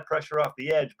feel that pressure off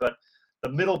the edge, but the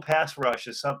middle pass rush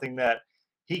is something that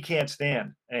he can't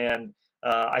stand. And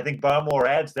I think Barmore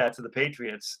adds that to the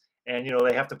Patriots. And,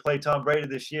 they have to play Tom Brady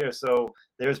this year. So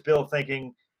there's Bill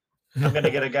thinking, I'm going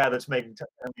to get a guy that's making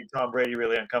Tom Brady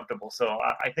really uncomfortable. So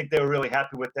I think they were really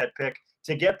happy with that pick.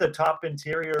 To get the top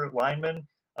interior lineman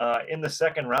in the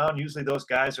second round, usually those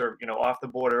guys are, off the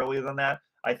board earlier than that.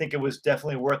 I think it was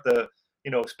definitely worth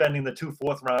spending the 2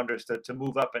 fourth-rounders to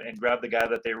move up and grab the guy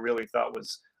that they really thought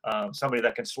was somebody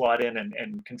that can slot in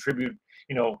and contribute,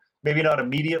 maybe not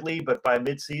immediately, but by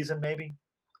mid-season maybe.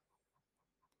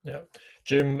 Yeah.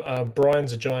 Jim,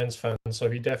 Brian's a Giants fan, so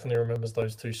he definitely remembers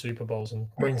those 2 Super Bowls and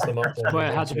brings them up. Boy,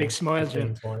 it has a big smile,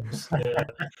 Jim. Times. Yeah.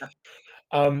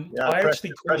 I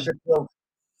actually called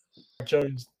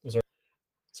Jones.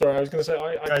 Sorry, I was going to say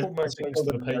I called Mac Jones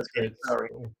to the Patriots. Sorry.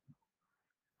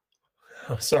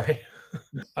 Oh, sorry.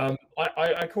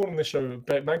 I called him the show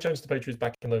Mac Jones to the Patriots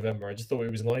back in November. I just thought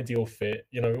it was an ideal fit.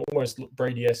 Almost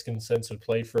Brady-esque in the sense of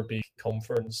play for a big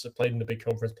conference, played in a big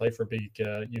conference, played for a big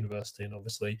university, and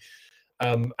obviously.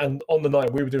 And on the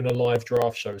night we were doing a live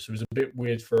draft show, so it was a bit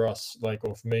weird for us,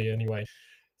 or for me anyway,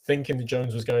 thinking that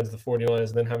Jones was going to the 49ers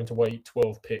and then having to wait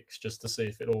 12 picks just to see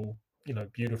if it all,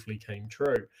 beautifully came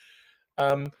true.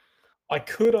 I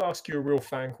could ask you a real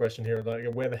fan question here, like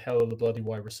where the hell are the bloody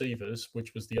wide receivers,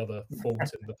 which was the other fault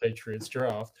in the Patriots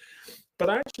draft. But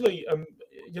actually,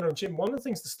 Jim, one of the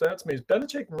things that stood out to me is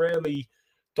Belichick rarely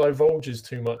divulges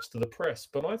too much to the press,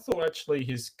 but I thought actually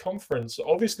his conference,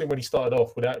 obviously when he started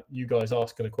off without you guys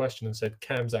asking a question and said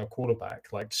Cam's our quarterback,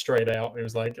 like straight out, it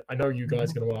was like, I know you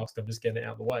guys are going to ask, I'm just getting it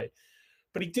out of the way.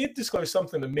 But he did disclose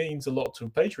something that means a lot to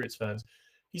Patriots fans.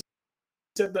 He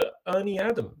said that Ernie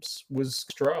Adams was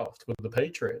drafted with the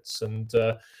Patriots, and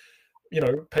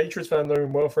Patriots fan know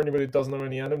him well. For anybody that doesn't know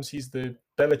Ernie Adams, he's the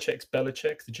Belichick's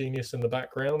Belichick, the genius in the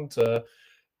background.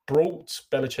 Brought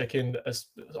Belichick in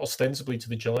ostensibly to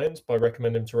the Giants by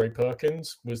recommending him to Ray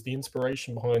Perkins, was the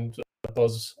inspiration behind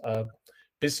Buzz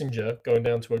Bissinger going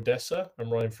down to Odessa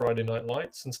and writing Friday Night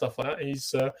Lights and stuff like that.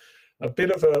 He's a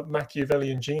bit of a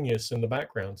Machiavellian genius in the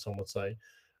background, some would say.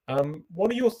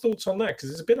 What are your thoughts on that? Because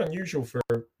it's a bit unusual for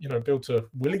Bill to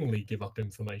willingly give up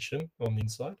information on the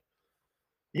inside.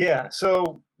 Yeah,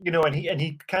 so and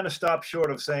he kind of stopped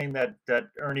short of saying that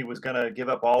Ernie was going to give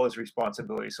up all his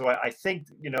responsibility. So I think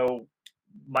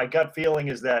my gut feeling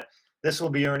is that this will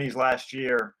be Ernie's last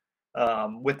year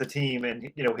with the team,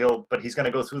 and he's going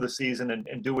to go through the season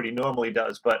and do what he normally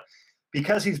does. But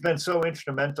because he's been so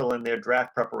instrumental in their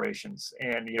draft preparations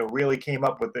and really came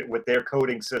up with their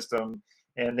coding system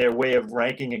and their way of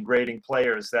ranking and grading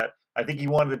players, that I think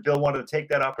Bill wanted to take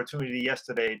that opportunity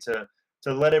yesterday to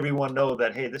let everyone know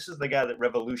that, hey, this is the guy that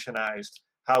revolutionized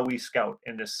how we scout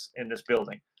in this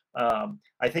building.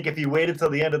 I think if he waited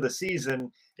till the end of the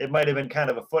season, it might have been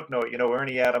kind of a footnote.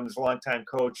 Ernie Adams, longtime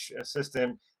coach,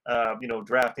 assistant,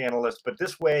 draft analyst. But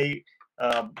this way,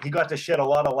 he got to shed a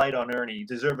lot of light on Ernie,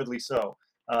 deservedly so.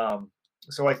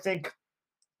 So I think,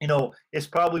 it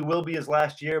probably will be his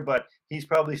last year, but he's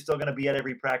probably still going to be at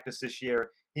every practice this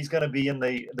year. He's going to be in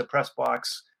the press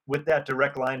box with that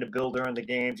direct line to Bill during the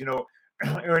games.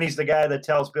 Ernie's the guy that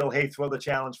tells Bill, hey, throw the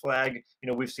challenge flag.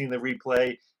 We've seen the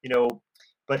replay,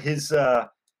 but his,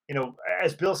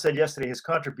 as Bill said yesterday, his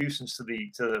contributions to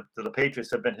the Patriots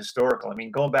have been historical. I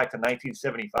mean, going back to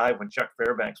 1975 when Chuck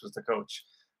Fairbanks was the coach,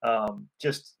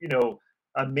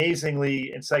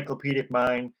 amazingly encyclopedic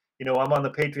mind. I'm on the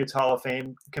Patriots Hall of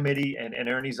Fame committee, and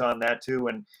Ernie's on that too.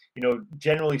 And,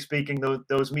 generally speaking,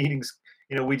 those meetings,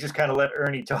 we just kind of let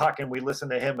Ernie talk and we listen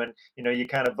to him, and you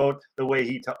kind of vote the way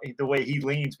he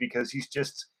leans, because he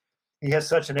has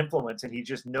such an influence and he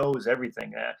just knows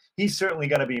everything. He's certainly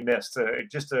going to be missed.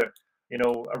 Just a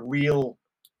real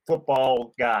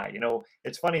football guy.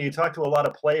 It's funny, you talk to a lot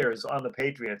of players on the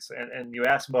Patriots and you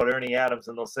ask about Ernie Adams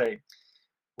and they'll say,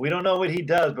 we don't know what he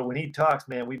does, but when he talks,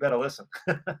 man, we better listen.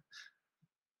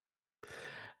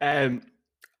 Well,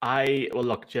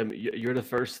 look, Jim, you're the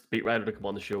first beat writer to come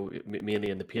on the show, mainly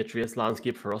in the Patriots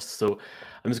landscape for us. So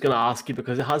I'm just going to ask you,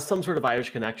 because it has some sort of Irish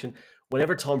connection.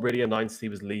 Whenever Tom Brady announced he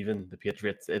was leaving the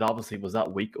Patriots, it obviously was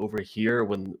that week over here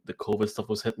when the COVID stuff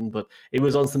was hitting, but it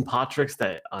was on St. Patrick's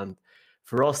Day. And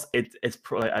for us, it's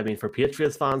probably, I mean, for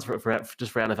Patriots fans, for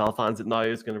just for NFL fans, it now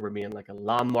is going to remain like a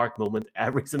landmark moment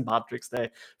every St. Patrick's Day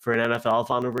for an NFL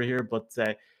fan over here. But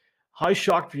how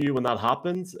shocked were you when that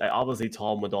happened? Obviously,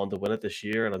 Tom went on to win it this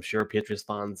year, and I'm sure Patriots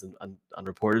fans and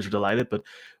reporters are delighted. But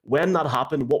when that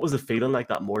happened, what was the feeling like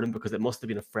that morning? Because it must have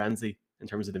been a frenzy in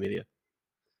terms of the media.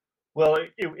 Well,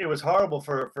 it was horrible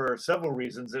for several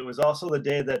reasons. It was also the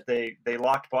day that they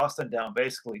locked Boston down,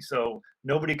 basically. So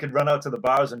nobody could run out to the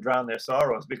bars and drown their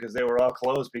sorrows because they were all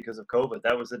closed because of COVID.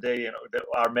 That was the day, that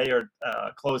our mayor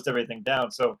closed everything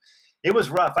down. So it was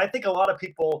rough. I think a lot of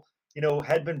people,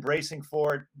 had been bracing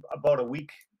for it about a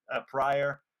week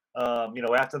prior.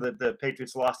 After the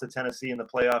Patriots lost to Tennessee in the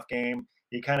playoff game,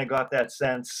 you kind of got that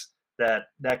sense that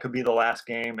could be the last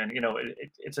game. And,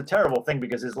 it's a terrible thing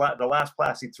because the last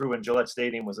pass he threw in Gillette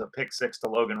Stadium was a pick six to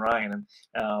Logan Ryan. And,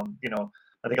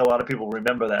 I think a lot of people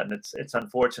remember that, and it's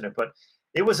unfortunate, but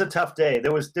it was a tough day.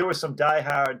 There were some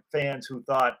diehard fans who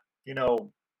thought,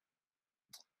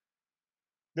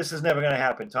 this is never going to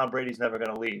happen. Tom Brady's never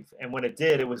going to leave. And when it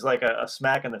did, it was like a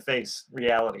smack in the face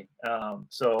reality.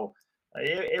 So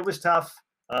it was tough.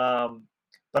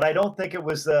 But I don't think it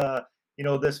was,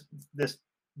 this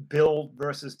Bill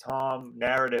versus Tom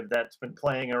narrative that's been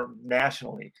playing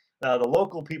nationally. The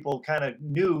local people kind of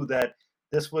knew that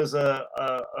this was an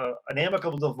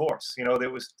amicable divorce.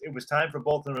 It was time for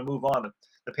both of them to move on.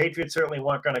 The Patriots certainly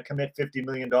weren't going to commit $50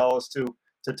 million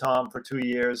to Tom for 2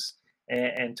 years.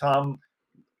 And Tom,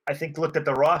 I think, looked at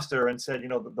the roster and said,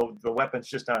 the weapons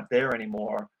just aren't there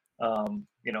anymore.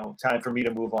 Time for me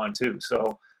to move on too.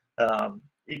 So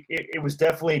it was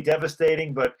definitely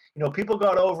devastating, but people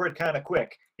got over it kind of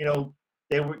quick.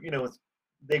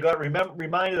 They got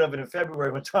reminded of it in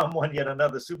February when Tom won yet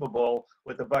another Super Bowl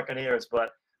with the Buccaneers.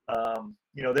 But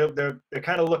they're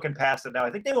kind of looking past it now. I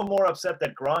think they were more upset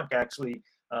that Gronk actually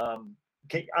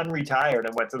unretired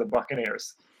and went to the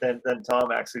Buccaneers than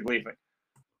Tom actually leaving.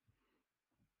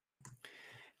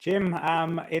 Jim,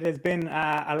 it has been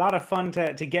a lot of fun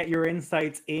to get your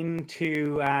insights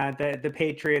into the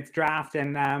Patriots draft,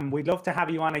 and we'd love to have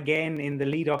you on again in the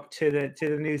lead up to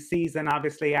the new season.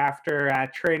 Obviously, after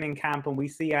training camp, and we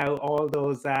see how all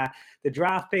those the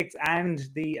draft picks and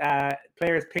the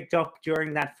players picked up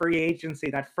during that free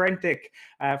agency, that frantic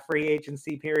free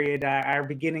agency period, are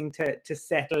beginning to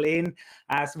settle in.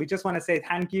 So we just want to say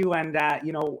thank you, and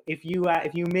if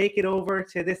you make it over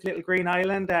to this little green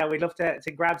island, we'd love to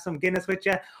grab some Guinness with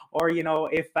you, or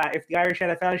if the Irish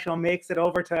NFL show makes it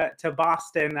over to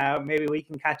Boston, maybe we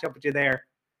can catch up with you there.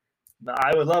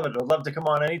 I would love it. I'd love to come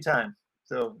on anytime.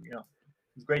 So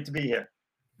it's great to be here.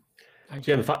 Thanks,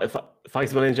 Jim.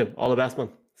 Thanks a million, Jim. All the best, man.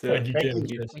 Thank you, Jim.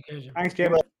 Thanks,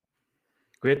 Jim.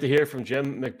 Great to hear from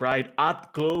Jim McBride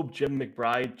at Globe. Jim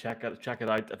McBride, check it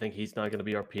out. I think he's now going to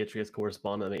be our Patriots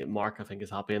correspondent. I mean, Mark, I think, is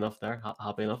happy enough there.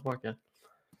 Happy enough, Mark, yeah.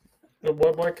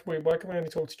 Why can we only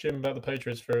talk to Jim about the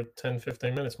Patriots for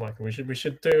 10-15 minutes, Michael? We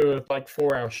should do a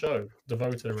 4-hour show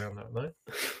devoted around that, no?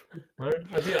 No?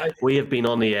 We have been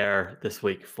on the air this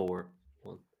week for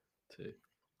 1, 2,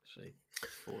 3,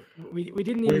 4. We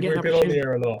didn't even get an We've been on the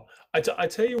air a lot. I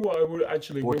tell you what, I would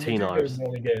actually 14 hours.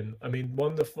 Again, I mean,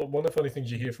 one of the funny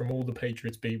things you hear from all the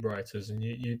Patriots beat writers, and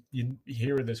you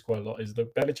hear this quite a lot, is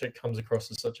that Belichick comes across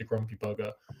as such a grumpy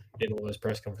bugger in all those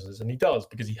press conferences, and he does,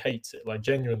 because he hates it. Like,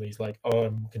 genuinely, he's like, "Oh,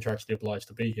 I'm contractually obliged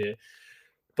to be here,"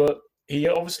 but he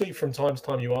obviously, from time to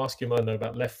time, you ask him, I know,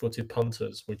 about left-footed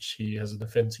punters, which he has an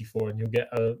affinity for, and you'll get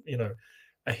a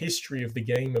history of the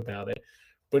game about it.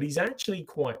 But he's actually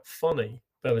quite funny,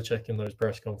 Belichick, in those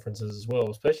press conferences as well.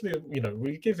 Especially,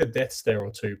 we give a death stare or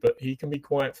two, but he can be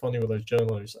quite funny with those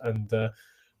journalists. And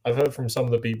I've heard from some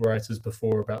of the beat writers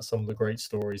before about some of the great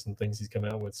stories and things he's come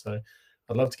out with. So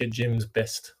I'd love to get Jim's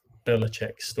best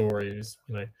Belichick story. It's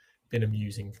been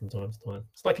amusing from time to time.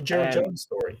 It's like a Jerry Jones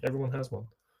story. Everyone has one.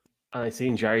 And I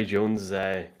seen Jerry Jones'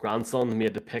 grandson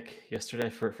made the pick yesterday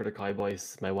for the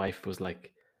Cowboys. My wife was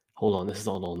like, "Hold on, this is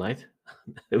on all night."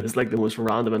 It was like the most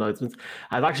random announcements.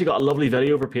 I've actually got a lovely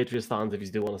video for Patriots fans if you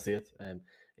do want to see it.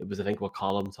 It was, I think, what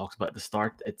Colin talks about at the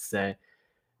start. It's Is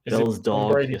Bill's it Tom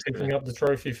dog Brady yesterday. picking up the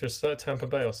trophy for Tampa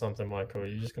Bay or something, Michael? Are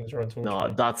you just going to try and talk No, to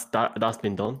me? that's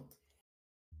been done.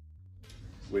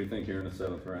 What do you think here in the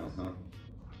 7th round, huh?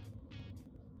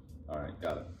 All right,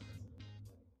 got it.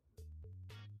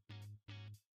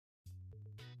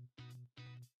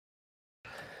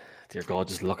 Dear God,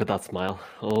 just look at that smile.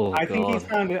 Oh, I think he's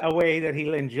God. found a way that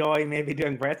he'll enjoy maybe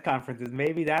doing press conferences.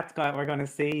 Maybe that's what we're going to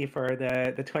see for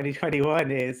the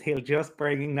 2021 is he'll just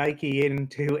bring Nike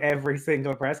into every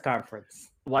single press conference.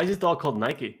 Why is his dog called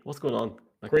Nike? What's going on?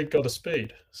 Greek god of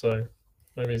speed, so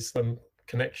maybe some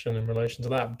connection in relation to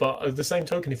that. But at the same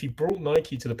token, if he brought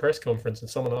Nike to the press conference and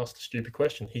someone asked a stupid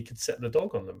question, he could set the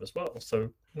dog on them as well. So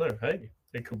no, hey,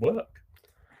 it could work.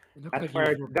 It looked like he was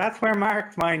working- That's where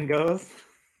Mark's mind goes.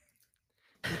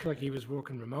 looked like he was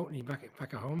working remotely back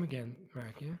at home again,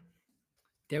 Mark. Yeah,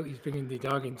 doubt he's bringing the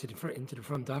dog into the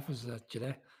front office at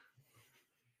Gillette.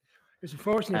 It's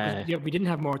unfortunate because we didn't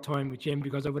have more time with Jim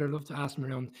because I would have loved to ask him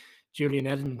around Julian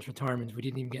Edelman's retirement. We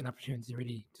didn't even get an opportunity to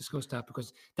really discuss that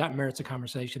because that merits a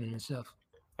conversation in itself.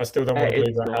 I still don't want to It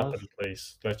believe that does. happened,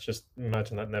 please. Let's just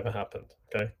imagine that never happened,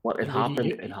 okay? What it You- happened?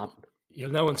 you- It happened.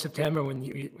 You'll know in September when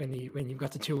you've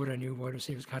got the two other new wide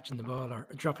receivers catching the ball or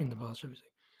dropping the ball, should we say?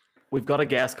 We've got a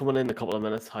guest coming in a couple of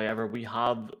minutes. However, we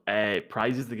have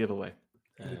prizes to give away.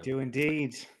 You do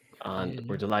indeed. And Yeah,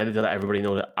 we're yeah. delighted to let everybody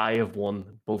know that I have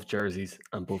won both jerseys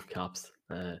and both caps.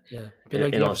 Yeah,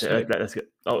 in let's go.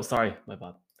 Oh, sorry, my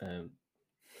bad.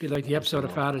 Be like the episode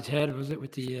of Father's Head, was it,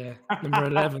 with the number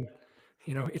 11?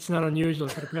 You know, it's not unusual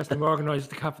for the person who organised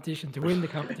the competition to win the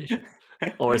competition.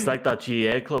 Or it's like that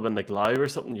GA club in like live or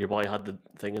something. Your boy had the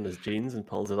thing in his jeans and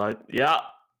pulls it out. Yeah,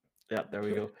 there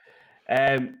we go.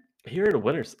 Here are the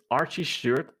winners. Archie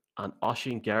Stewart and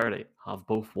Oisin Garrity have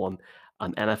both won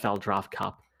an NFL draft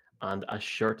cap and a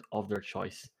shirt of their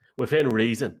choice. Within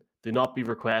reason, do not be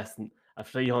requesting a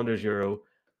 €300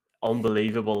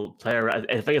 unbelievable player. I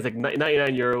think it's like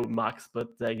 €99 max. But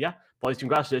yeah, boys,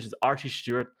 congratulations, Archie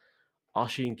Stewart,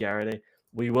 Oisin Garrity.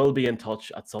 We will be in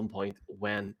touch at some point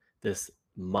when this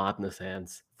madness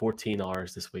ends. 14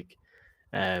 hours this week.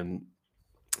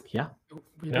 Yeah.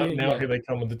 Now here they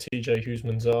come with the TJ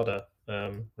Husmanzada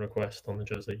request on the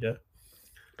jersey, yeah?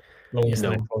 Longest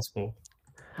name possible.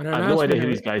 And I have no idea who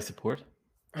these guys support.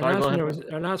 Our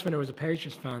last winner was a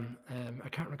Patriots fan. I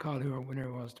can't recall who our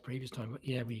winner was the previous time, but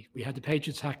yeah, we had the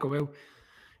Patriots hat go out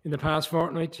in the past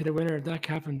fortnight to the winner of that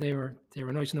cap, and they were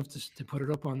nice enough to put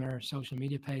it up on their social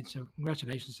media page. So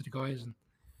congratulations to the guys, and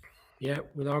yeah,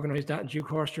 we'll organise that in due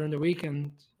course during the week,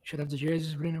 and should have the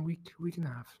jerseys within a week and a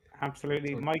half.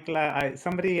 Absolutely. Michael,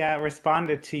 somebody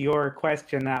responded to your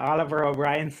question. Oliver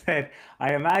O'Brien said,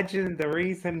 I imagine the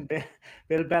reason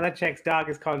Bill Belichick's dog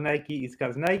is called Nike is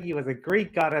because Nike was a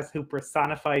Greek goddess who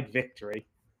personified victory.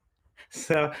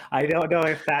 So I don't know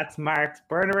if that's Mark's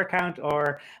burner account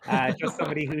or just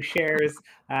somebody who shares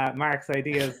Mark's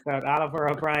ideas. But Oliver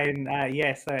O'Brien,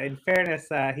 yes, in fairness,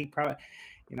 he probably...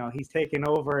 he's taken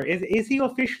over. Is he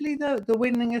officially the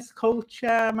winningest coach,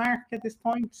 Mark, at this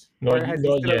point? Not has he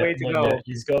still a way to go? yet.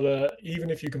 He's got even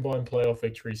if you combine playoff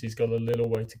victories, he's got a little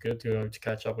way to go to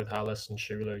catch up with Hallis and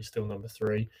Schuler. He's still number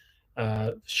 3.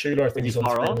 Schuler, I think, is on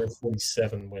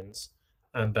 347 wins,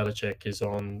 and Belichick is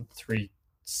on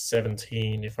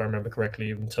 317, if I remember correctly,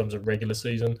 in terms of regular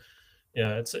season.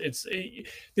 Yeah,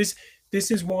 This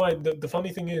is why the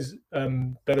funny thing is,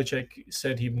 Belichick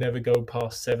said he'd never go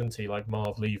past 70 like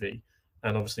Marv Levy,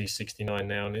 and obviously he's 69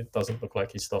 now, and it doesn't look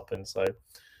like he's stopping. So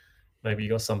maybe you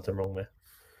got something wrong there.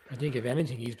 I think if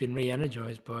anything, he's been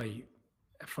re-energized by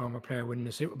a former player winning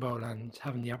the Super Bowl and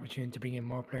having the opportunity to bring in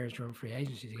more players during free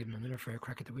agency to give him another fair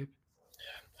crack at the whip.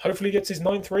 Hopefully he gets his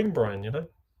 9th ring, Brian.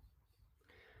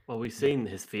 Well, we've seen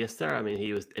his face there. I mean,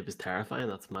 it was terrifying,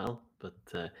 that smile. But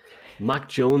Mac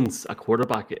Jones, a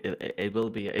quarterback, it's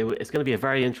going to be a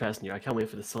very interesting year. I can't wait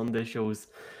for the Sunday shows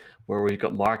where we've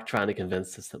got Mark trying to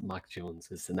convince us that Mac Jones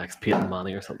is the next Peyton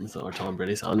Manning or something, or Tom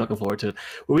Brady. So I'm looking forward to it.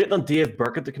 We're waiting on Dave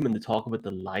Burkett to come in to talk about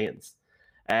the Lions,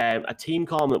 a team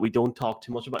column that we don't talk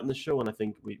too much about in the show, and I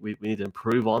think we need to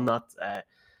improve on that.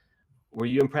 Were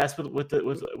you impressed with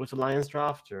the Lions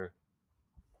draft, or?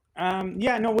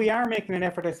 Yeah, no, we are making an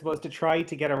effort, I suppose, to try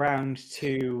to get around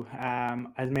to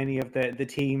as many of the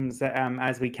teams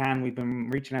as we can. We've been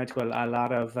reaching out to a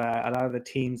lot of the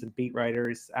teams and beat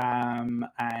writers, and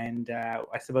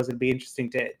I suppose it'd be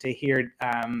interesting to hear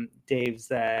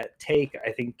Dave's take.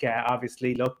 I think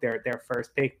obviously, look, their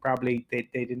first pick probably they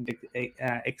didn't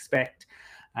expect.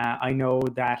 I know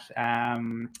that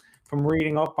from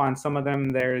reading up on some of them,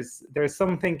 there's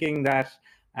some thinking that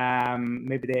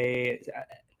maybe they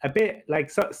a bit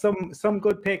like some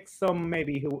good picks, some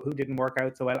maybe who didn't work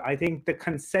out so well. I think the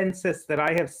consensus that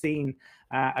I have seen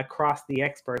across the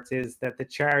experts is that the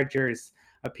Chargers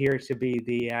appear to be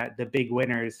the big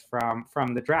winners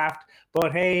from the draft.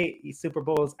 But hey, Super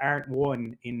Bowls aren't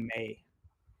won in May.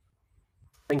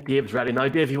 I think Dave's ready now.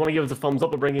 Dave, you want to give us a thumbs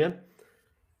up and bring you in?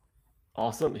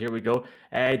 Awesome. Here we go.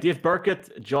 Dave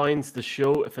Burkett joins the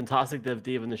show. Fantastic to have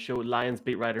Dave on the show. Lions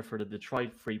beat writer for the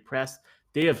Detroit Free Press.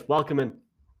 Dave, welcome in.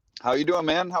 How you doing,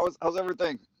 man? How's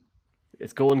everything?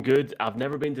 It's going good. I've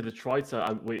never been to Detroit,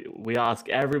 so we ask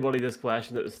everybody this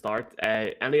question at the start.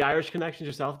 Any Irish connections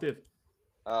yourself, Dave?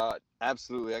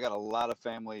 Absolutely. I got a lot of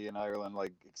family in Ireland,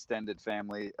 like extended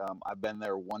family. I've been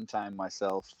there one time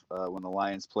myself when the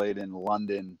Lions played in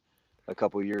London a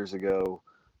couple years ago.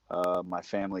 My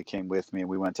family came with me, and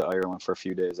we went to Ireland for a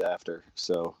few days after.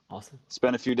 So awesome.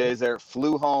 Spent a few days there,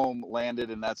 flew home, landed,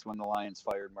 and that's when the Lions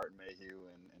fired Martin Mayhew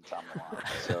and Tom Milan.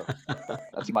 So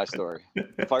that's my story.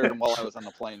 Fired him while I was on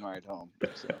the plane ride home.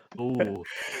 So. Ooh,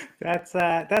 that's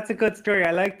a good story.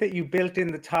 I like that you built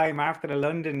in the time after the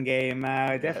London game.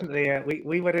 Definitely,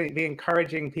 we would be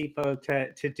encouraging people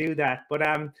to do that. But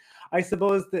I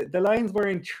suppose the Lions were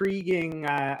intriguing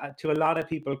to a lot of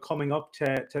people coming up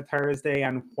to Thursday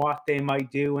and what they might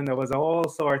do, and there was all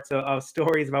sorts of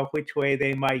stories about which way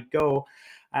they might go.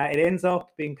 It ends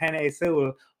up being Penei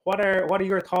Sewell. What are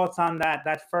your thoughts on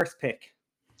that first pick?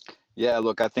 Yeah,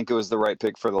 look, I think it was the right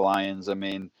pick for the Lions. I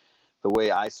mean, the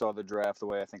way I saw the draft, the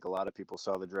way I think a lot of people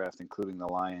saw the draft, including the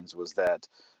Lions, was that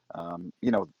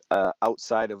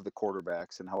outside of the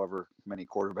quarterbacks, and however many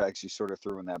quarterbacks you sort of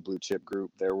threw in that blue chip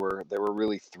group, there were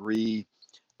really three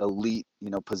elite,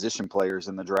 position players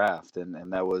in the draft,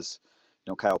 and that was,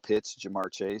 Kyle Pitts,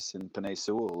 Jamar Chase, and Penei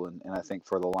Sewell, and I think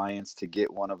for the Lions to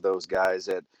get one of those guys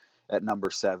at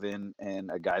number 7 and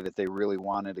a guy that they really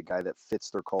wanted, a guy that fits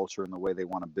their culture and the way they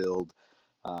want to build,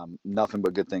 nothing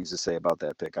but good things to say about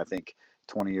that pick. I think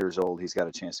 20 years old, he's got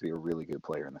a chance to be a really good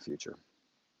player in the future.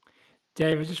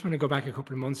 Dave, I just want to go back a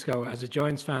couple of months ago. As a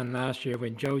Giants fan last year,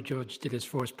 when Joe Judge did his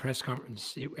first press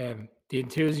conference, the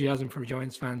enthusiasm for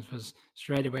Giants fans was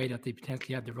straight away that they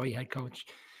potentially had the right head coach.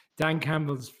 Dan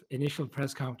Campbell's initial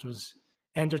press conference was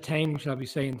entertaining, shall we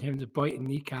say, in terms of biting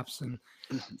kneecaps and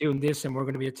doing this, and we're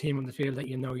going to be a team on the field that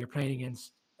you're playing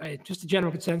against. Just a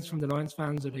general consensus from the Lions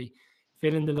fans, are they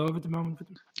feeling the love at the moment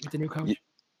with the new coach?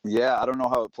 Yeah, I don't know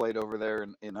how it played over there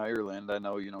in Ireland. I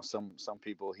know, some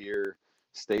people here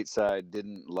stateside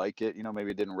didn't like it.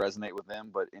 Maybe it didn't resonate with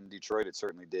them, but in Detroit it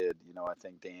certainly did. I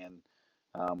think Dan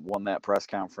won that press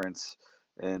conference.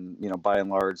 And, by and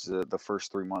large, the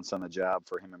first 3 months on the job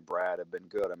for him and Brad have been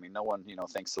good. I mean, no one,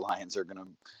 thinks the Lions are going to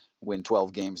win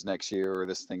 12 games next year or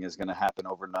this thing is going to happen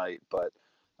overnight. But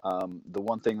the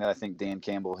one thing that I think Dan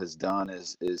Campbell has done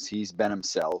is he's been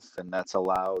himself, and that's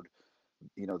allowed,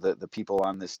 the people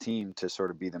on this team to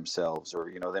sort of be themselves, or,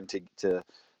 them to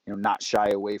not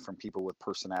shy away from people with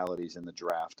personalities in the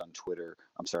draft on Twitter.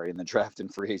 In the draft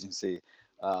and free agency.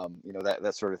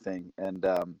 That sort of thing. And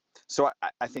so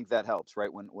I think that helps, right?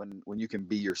 When you can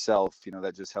be yourself,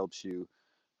 that just helps you,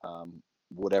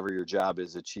 whatever your job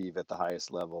is, achieve at the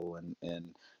highest level. And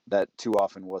that too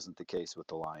often wasn't the case with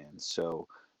the Lions. So,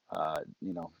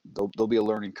 there'll be a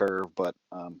learning curve, but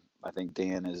I think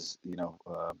Dan is,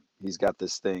 he's got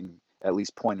this thing at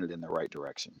least pointed in the right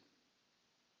direction.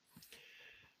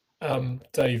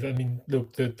 Dave, I mean,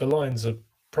 look, the Lions are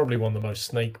probably one of the most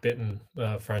snake-bitten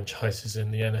franchises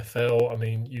in the NFL. I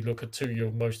mean, you look at two of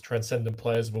your most transcendent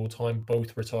players of all time,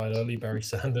 both retired early, Barry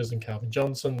Sanders and Calvin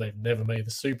Johnson. They've never made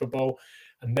the Super Bowl.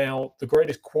 And now the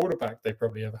greatest quarterback they've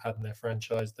probably ever had in their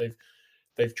franchise,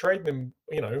 they've traded him,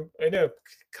 in a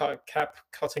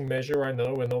cap-cutting measure, I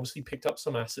know, and obviously picked up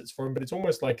some assets for him, but it's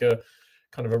almost like a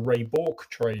kind of a Ray Bork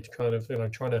trade, kind of,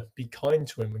 trying to be kind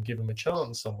to him and give him a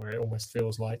chance somewhere, it almost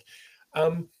feels like.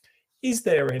 Is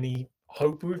there any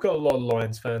hope? We've got a lot of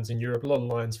Lions fans in Europe, a lot of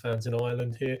Lions fans in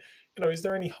Ireland here. Is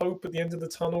there any hope at the end of the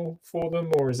tunnel for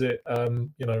them, or is it,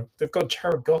 they've got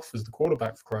Jared Goff as the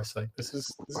quarterback, for Christ's sake? This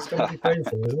is going to be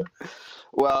painful, isn't it?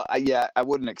 Well, I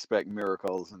wouldn't expect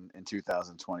miracles in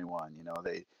 2021.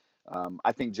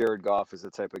 I think Jared Goff is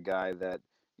the type of guy that,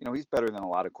 he's better than a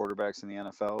lot of quarterbacks in the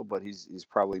NFL, but he's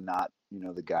probably not,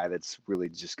 the guy that's really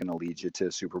just going to lead you to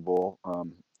a Super Bowl,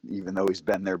 even though he's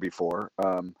been there before.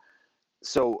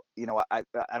 So, I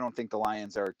don't think the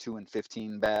Lions are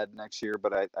 2-15 bad next year,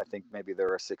 but I think maybe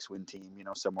they're a 6-win team,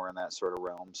 somewhere in that sort of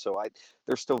realm. So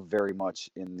they're still very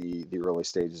much in the early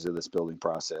stages of this building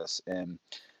process. And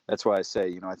that's why I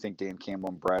say, I think Dan Campbell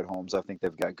and Brad Holmes, I think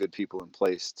they've got good people in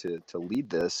place to lead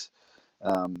this.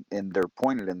 and they're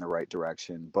pointed in the right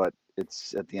direction. But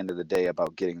it's at the end of the day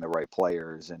about getting the right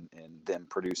players and them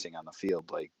producing on the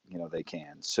field like they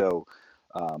can. So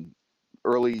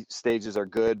early stages are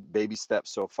good, baby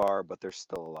steps so far, but there's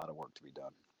still a lot of work to be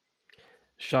done.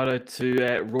 Shout out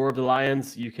to Roar of the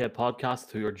Lions UK podcast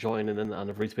who are joining in,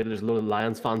 and I've retweeted. There's a lot of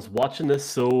Lions fans watching this,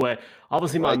 so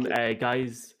obviously,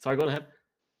 guys. Sorry, go ahead.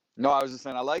 No, I was just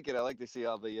saying I like it. I like to see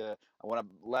how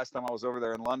last time I was over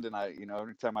there in London,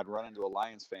 every time I'd run into a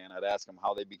Lions fan, I'd ask them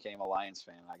how they became a Lions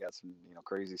fan. I got some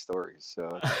crazy stories,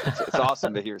 so it's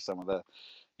awesome to hear some of the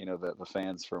the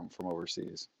fans from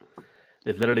overseas.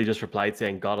 They've literally just replied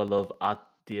saying, "Gotta love at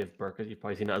Dave Burkett." You've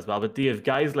probably seen that as well. But Dave,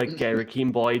 guys like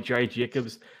Rakeem Boyd, Jerry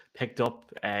Jacobs picked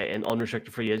up in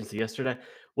unrestricted free agency yesterday.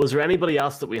 Was there anybody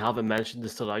else that we haven't mentioned that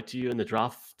stood out to you in the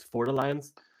draft for the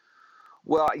Lions?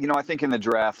 Well, I think in the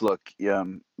draft, look,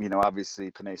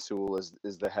 obviously Penei Sewell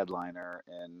is the headliner,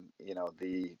 and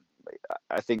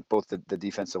I think both the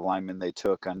defensive linemen they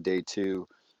took on day 2,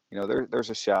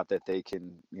 there's a shot that they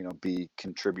can be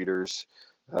contributors.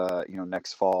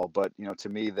 Next fall. But, to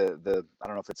me, the I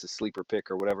don't know if it's a sleeper pick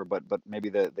or whatever, but maybe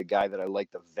the guy that I like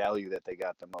the value that they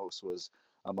got the most was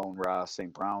Amon-Ra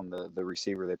St. Brown, the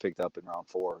receiver they picked up in round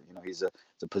 4. It's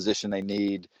a position they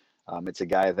need. It's a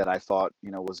guy that I thought,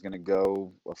 was going to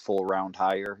go a full round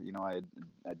higher.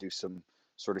 I do some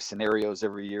sort of scenarios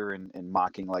every year and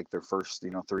mocking like their first,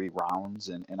 3 rounds.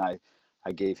 And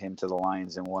I gave him to the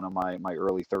Lions in one of my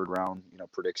early 3rd round,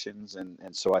 predictions.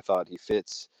 And so I thought he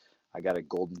fits. I got a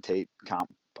Golden Tate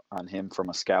comp on him from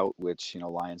a scout, which,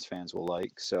 Lions fans will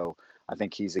like. So I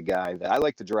think he's a guy that I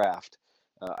like to draft.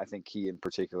 I think he in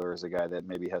particular is a guy that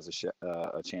maybe has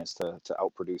a chance to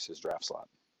outproduce his draft slot.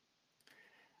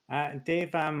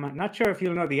 Dave, I'm not sure if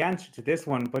you'll know the answer to this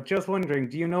one, but just wondering,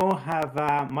 do you know, have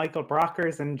Michael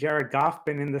Brockers and Jared Goff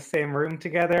been in the same room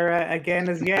together again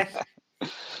as yet?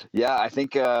 Yeah, I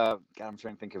think, I'm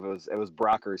trying to think if it was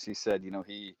Brockers. He said,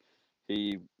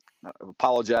 he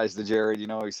apologized to Jared.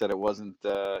 He said it wasn't,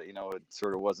 it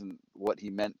sort of wasn't what he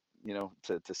meant,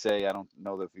 to say. I don't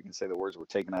know that if you can say the words were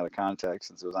taken out of context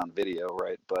since it was on video,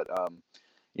 right? But,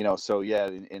 so yeah,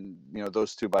 and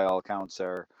those two by all accounts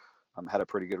are had a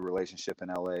pretty good relationship in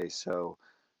LA. So,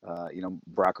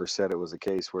 Brocker said it was a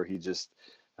case where he just,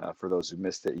 for those who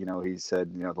missed it, he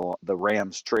said, the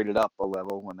Rams traded up a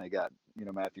level when they got,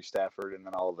 Matthew Stafford, and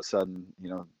then all of a sudden,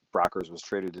 Brockers was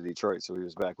traded to Detroit, so he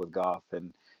was back with Goff,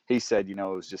 and he said, it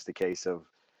was just a case of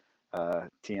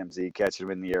TMZ catching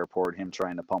him in the airport, him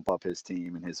trying to pump up his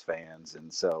team and his fans.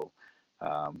 And so,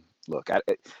 look,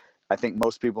 I think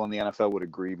most people in the NFL would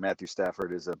agree Matthew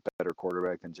Stafford is a better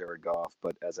quarterback than Jared Goff.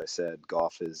 But as I said,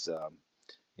 Goff is,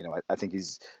 I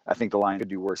think the Lions could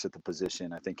do worse at the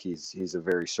position. I think he's a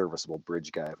very serviceable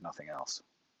bridge guy, if nothing else.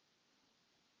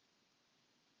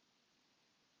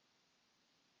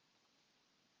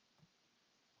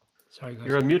 Sorry, guys.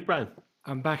 You're on mute, Brian.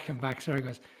 I'm back. Sorry,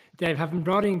 guys. Dave, having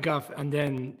brought in Goff and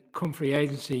then come free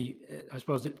agency, I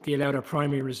suppose they allowed a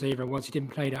primary receiver once he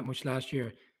didn't play that much last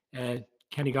year.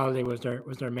 Kenny Golladay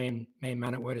was their main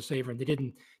man at wide receiver, and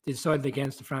they decided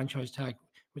against the franchise tag.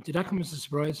 But did that come as a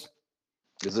surprise?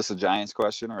 Is this a Giants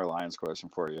question or a Lions question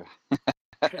for you?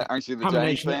 Aren't you the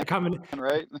Giants fan?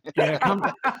 Right? Yeah,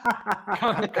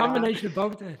 combination of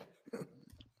both. Then.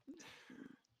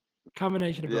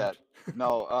 Combination of both.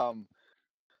 No.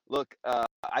 Look,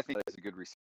 I think that's a good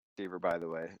receiver, by the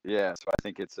way. Yeah, so I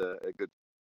think it's a good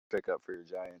pickup for your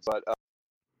Giants. But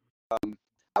I'm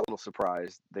a little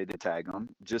surprised they did tag him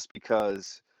just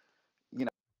because,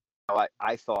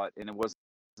 I thought, and it wasn't.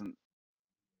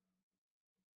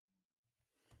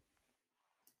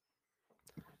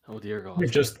 Oh dear God!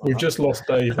 We've just lost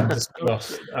Dave and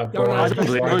discussed.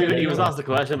 He was asked the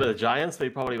question about the Giants. They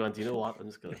probably went, "You know what? I'm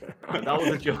just gonna." That was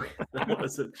a joke. That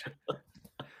was a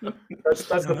joke. That's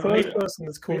the first person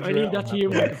that's called you out. That's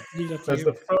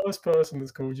the first person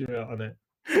that's called you out on it.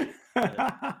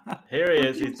 Here he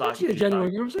is. He's back.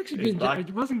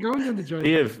 It wasn't going down the Giants.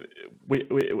 Dave,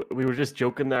 we were just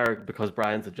joking there because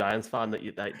Brian's a Giants fan that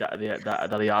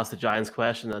he asked the Giants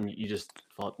question and you just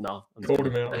thought no. Called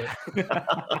him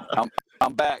out.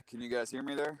 I'm back. Can you guys hear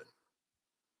me there?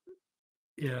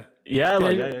 Yeah.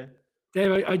 Yeah.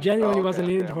 Dave, I genuinely wasn't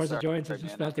leaning towards the Giants. I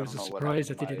just felt it was a surprise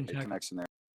that they didn't tag connection there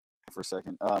for a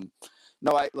second.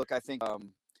 No, I think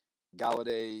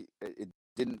Golladay, it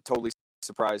didn't totally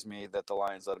surprise me that the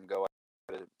Lions let him go.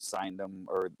 I signed him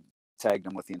or tagged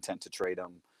him with the intent to trade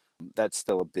him. That's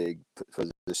still a big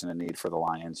position of need for the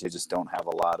Lions. You just don't have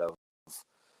a lot of,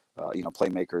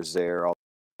 playmakers there. All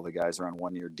the guys are on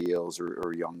one-year deals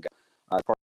or young guys.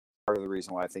 Part of the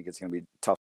reason why I think it's going to be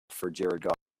tough for Jared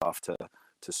Goff to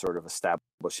to sort of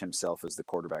establish himself as the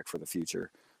quarterback for the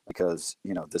future, because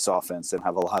this offense didn't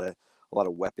have a lot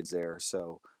of weapons there.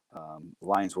 So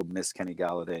Lions will miss Kenny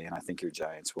Galladay, and I think your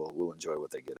Giants will enjoy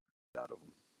what they get out of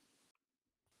him.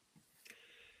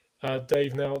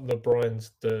 Dave, now that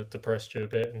Brian's depressed you a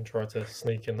bit and tried to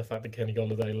sneak in the fact that Kenny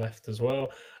Galladay left as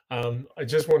well, I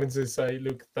just wanted to say,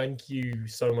 look, thank you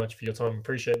so much for your time.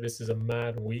 Appreciate this is a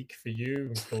mad week for you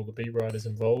and for all the beat writers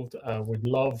involved. We'd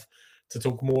love to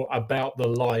talk more about the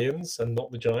Lions and not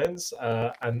the Giants,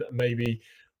 and maybe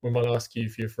we might ask you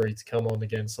if you're free to come on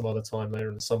again some other time later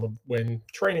in the summer when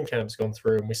training camp's gone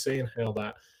through and we're seeing how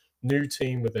that new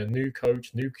team with their new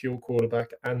coach, new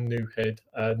quarterback, and new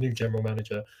general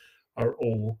manager are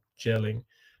all gelling.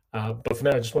 But for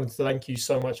now, I just wanted to thank you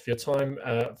so much for your time.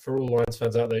 For all Lions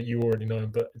fans out there, you already know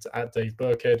him, but it's at Dave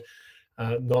Burkhead.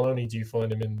 Not only do you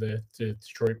find him in the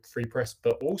Detroit Free Press,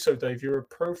 but also, Dave, you're a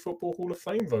Pro Football Hall of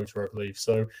Fame voter, I believe.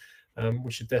 So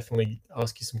we should definitely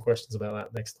ask you some questions about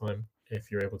that next time if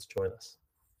you're able to join us.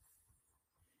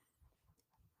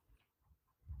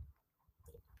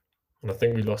 And I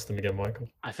think we lost him again, Michael.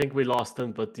 I think we lost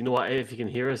him, but you know what? If you can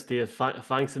hear us, Dave,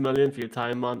 thanks a million for your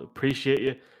time, man. Appreciate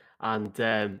you. And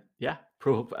that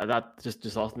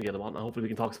just awesome to get him on. Hopefully we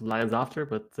can talk some Lions after.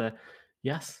 But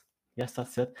yes,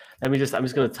 that's it. I'm just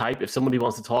going to type. If somebody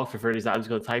wants to talk for 30 seconds, I'm just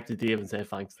going to type to Dave and say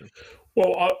thanks to him.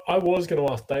 Well, I was going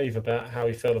to ask Dave about how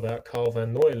he felt about Carl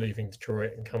Van Noy leaving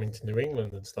Detroit and coming to New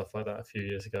England and stuff like that a few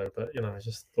years ago. But, I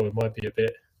just thought it might be a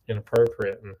bit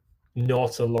inappropriate and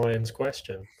not a Lions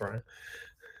question, Brian.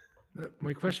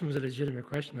 My question was a legitimate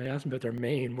question. I asked him about their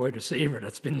main wide receiver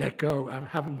that's been let go. I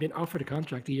haven't been offered a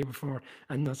contract the year before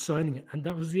and not signing it. And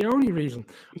that was the only reason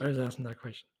I was asking that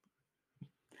question.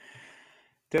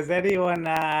 Does anyone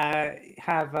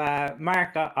have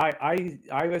Mark?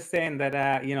 I was saying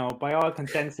that by all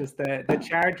consensus, the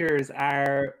Chargers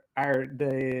are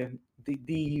the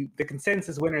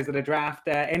consensus winners of the draft.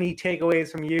 Any takeaways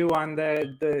from you on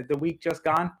the week just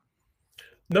gone?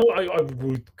 No, I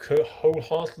would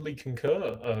wholeheartedly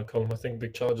concur, Colin. I think the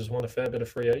Chargers won a fair bit of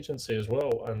free agency as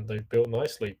well, and they've built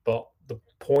nicely. But the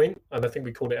point, and I think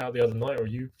we called it out the other night, or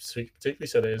you particularly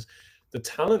said it, is the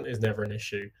talent is never an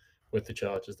issue with the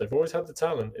Chargers. They've always had the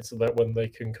talent. It's that when they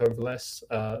can coalesce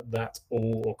that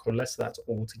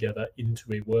all together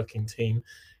into a working team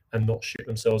and not shoot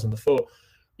themselves in the foot.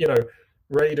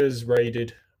 Raiders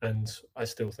raided, and I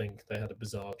still think they had a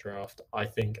bizarre draft. I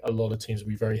think a lot of teams will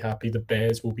be very happy. The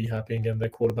Bears will be happy and getting their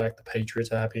quarterback. The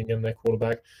Patriots are happy and getting their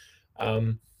quarterback.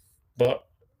 But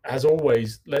as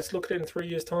always, let's look at it in 3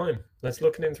 years' time. We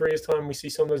see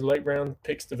some of those late round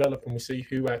picks develop and we see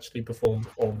who actually performed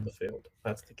on the field.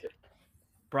 That's the key.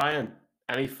 Brian,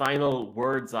 any final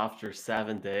words after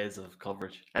 7 days of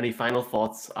coverage? Any final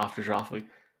thoughts after draft week?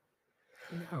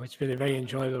 No, it's been a very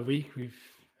enjoyable week.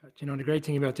 The great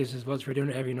thing about this is we're doing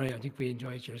it every night. I think we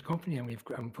enjoy each other's company and we've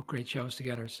put great shows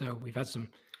together. So we've had some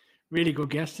really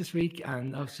good guests this week,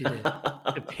 and obviously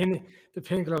the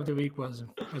pinnacle of the week was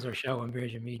our show on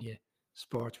Virgin Media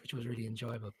Sports, which was really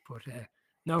enjoyable. But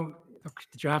the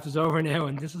draft is over now,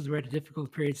 and this is where the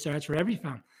difficult period starts for every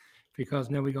fan, because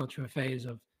now we go through a phase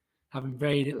of having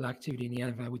very little activity in the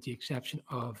NFL, with the exception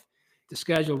of the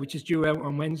schedule, which is due out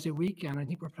on Wednesday week, and I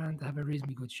think we're planning to have a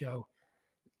reasonably good show,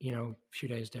 a few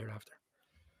days thereafter.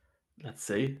 Let's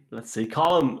see.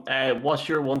 Colin, what's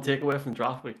your one takeaway from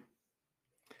draft week?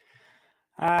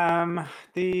 I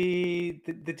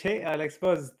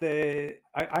suppose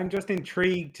I'm just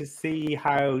intrigued to see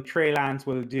how Trey Lance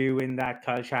will do in that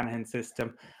Kyle Shanahan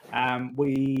system.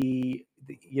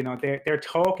 They're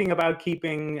talking about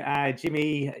keeping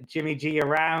Jimmy G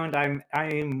around.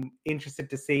 I'm interested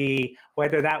to see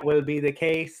whether that will be the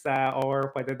case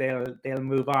or whether they'll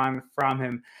move on from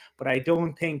him. But I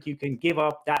don't think you can give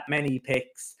up that many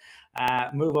picks,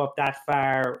 move up that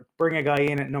far, bring a guy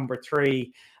in at number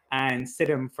 3, and sit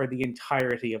him for the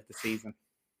entirety of the season.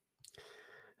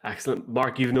 Excellent.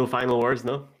 Mark, you've no final words,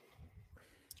 no?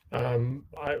 Slán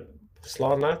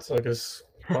that, I guess.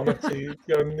 What do you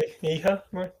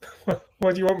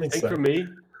want me to say?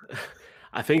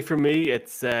 I think for me,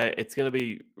 it's going to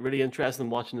be really interesting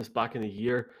watching this back in a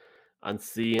year and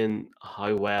seeing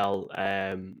how well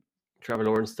Trevor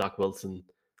Lawrence, Zach Wilson,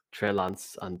 Trey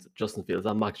Lance, and Justin Fields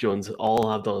and Mac Jones all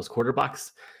have done as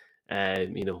quarterbacks.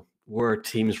 Were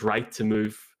teams right to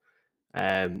move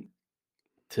to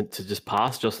just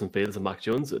pass Justin Fields and Mac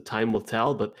Jones? Time will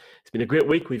tell, but it's been a great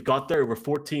week. We've got there over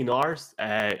 14 hours.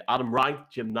 Adam Rank,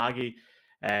 Jim Nagy,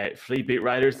 3 beat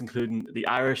writers, including the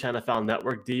Irish NFL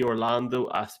Network, D Orlando,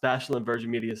 a special in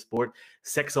Virgin Media Sport,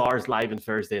 6 hours live on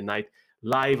Thursday night,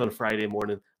 live on Friday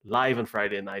morning, live on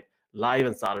Friday night, live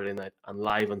on Saturday night and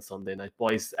live on Sunday night.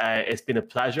 Boys, it's been a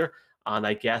pleasure, and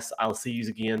I guess I'll see you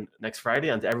again next Friday,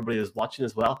 and to everybody that's watching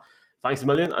as well. Thanks a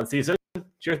million, and see you soon.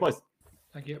 Cheers, boys.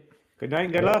 Thank you. Good night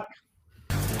and good luck.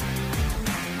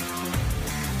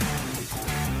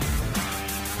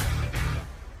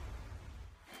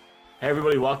 Hey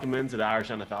everybody, welcome into the Irish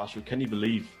NFL Show. Can you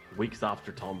believe weeks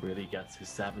after Tom Brady gets his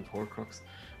 7th Horcrux,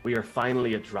 we are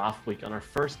finally at draft week, and our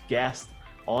first guest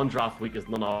on draft week is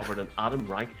none other than Adam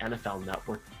Rank, NFL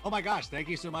Network. Oh my gosh, thank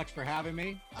you so much for having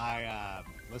me.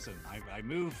 Listen, I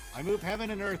move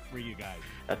heaven and earth for you guys.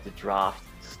 That the draft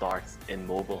starts in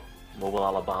Mobile,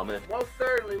 Alabama. Most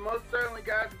certainly,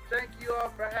 guys. Thank you all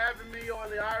for having me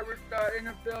on the Irish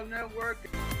NFL Network.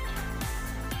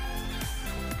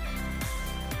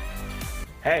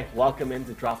 Hey, welcome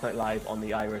into Draft Night Live on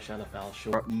the Irish NFL Show.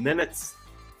 We're minutes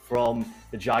from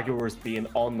the Jaguars being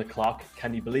on the clock.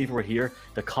 Can you believe we're here?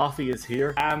 The coffee is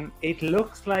here. It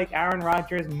looks like Aaron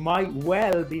Rodgers might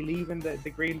well be leaving the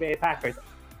Green Bay Packers.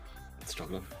 It's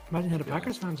struggling. Imagine how the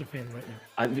Packers fans are feeling right now.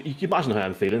 And you can imagine how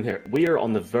I'm feeling here. We are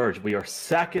on the verge. We are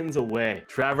seconds away.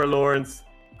 Trevor Lawrence,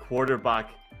 quarterback,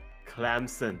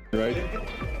 Clemson. Right?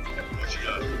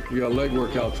 You got a leg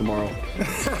workout tomorrow.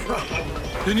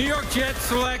 The New York Jets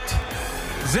select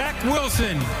Zach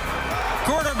Wilson,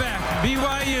 quarterback,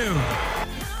 BYU.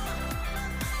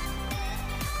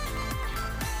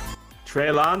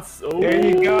 Trey Lance. Oh. There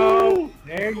you go.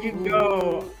 There you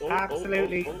go.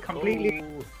 Absolutely, completely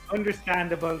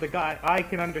understandable. The guy, I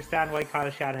can understand why Kyle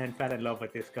Shanahan fell in love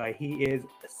with this guy. He is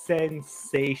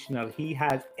sensational. He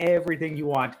has everything you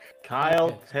want.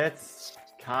 Kyle Pitts,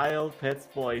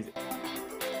 boys.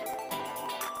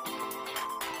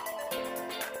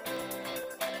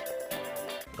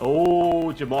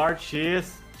 Oh, Jamar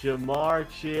Chase.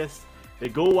 They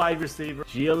go wide receiver.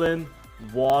 Jalen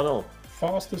Waddle.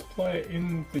 Fastest player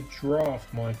in the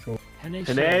draft, Michael.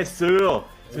 Penei Sewell.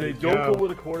 So they don't go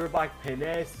with a quarterback.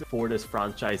 Penei Sewell for this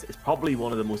franchise is probably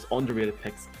one of the most underrated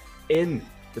picks in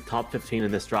the top 15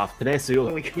 in this draft. Penei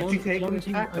Sewell.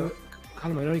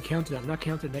 Colin, I only counted that. I'm not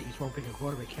counting that you won't pick a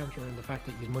quarterback. Counting on the fact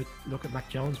that you might look at Mac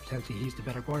Jones potentially. He's the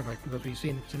better quarterback, because we've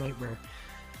seen it tonight where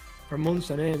for months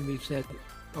on end we've said,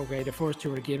 okay, the first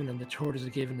two are given and the third is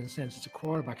a given in the sense it's a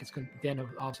quarterback. It's going to then all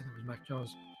of a sudden it was Mac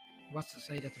Jones. What's to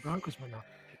say that the Broncos might not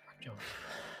pick Mac Jones?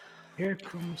 Here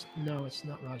comes, no, it's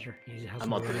not Roger.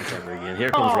 I'm on to this ever again.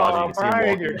 Here comes Roger.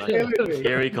 You can see him walking.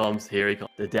 Here he comes.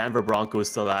 The Denver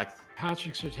Broncos select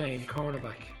Patrick Surtain,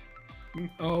 cornerback.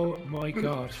 Oh my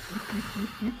God.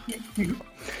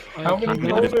 How many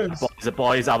quarters?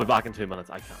 Boys, I'll be back in 2 minutes.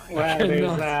 I can't. Well, there's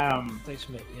Devonta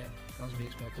Smith, yeah. That was to be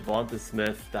expected. Devonta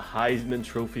Smith, the Heisman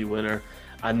Trophy winner,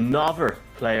 another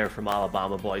player from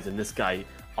Alabama, boys, and this guy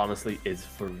honestly is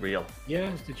for real.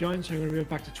 Yeah, the Giants are going to move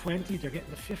back to 20. They're getting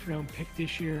the 5th round pick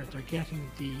this year. They're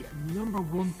getting the number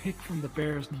 1 pick from the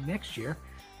Bears next year,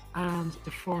 and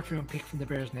the 4th round pick from the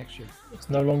Bears next year. It's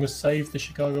no longer save the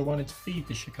Chicago one, it's feed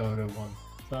the Chicago one.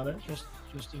 Is that it?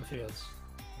 Justin Fields.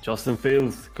 Justin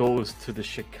Fields goes to the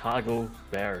Chicago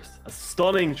Bears. A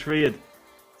stunning trade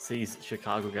sees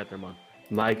Chicago get their man.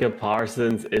 Micah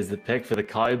Parsons is the pick for the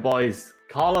Cowboys.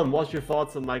 Colin, what's your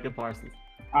thoughts on Micah Parsons?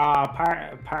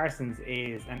 Parsons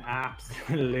is an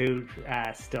absolute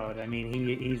stud. I mean,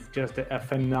 he's just a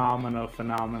phenomenal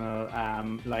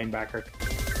linebacker.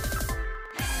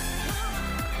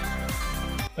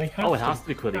 It has to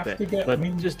be Quiddy Bay. But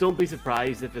just don't be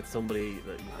surprised if it's somebody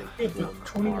that you think. Yeah, but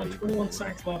 21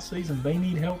 sacks last season. They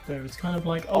need help there. It's kind of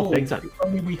like, if only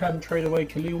we hadn't traded away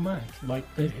Khalil Mack. Like,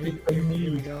 Here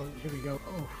we go.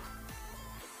 Oh.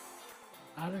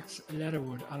 Alex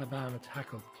Leatherwood, Alabama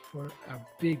tackle for a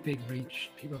big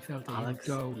reach. People felt that he would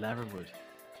go.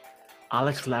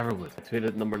 Alex Leatherwood. I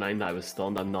tweeted number 9 that I was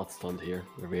stunned. I'm not stunned here.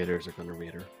 The Raiders are going to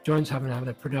Raider. Giants haven't had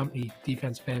a predominantly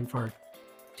defensive end for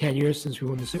 10 years since we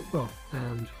won the Super Bowl,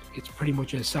 and it's pretty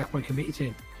much a sack by committee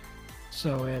team.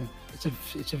 So it's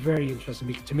a very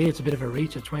interesting. To me, it's a bit of a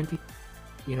reach at 20.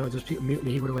 You know, there's people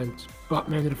mutiny. He would have went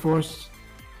bottom end of the first,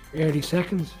 early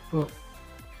seconds, but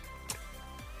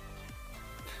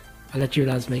I'll let you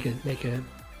lads make a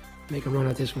run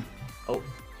at this one. Oh.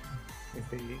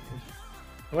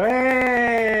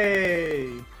 Way!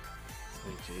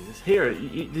 Jesus. Here,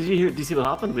 did you see what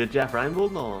happened? We had Jeff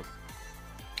Reinbold on.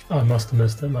 Oh, I must have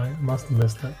missed it, mate. I must have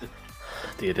missed it.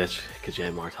 Diadich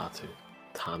Kajay Martatu.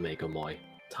 Tame Gomoy.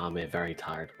 Tame very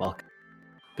tired. Welcome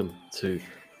to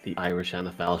the Irish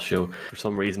NFL show. For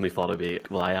some reason I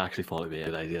actually thought it'd be a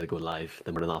good idea to go live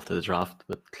then running off to the draft,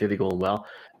 but clearly going well.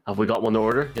 Have we got one to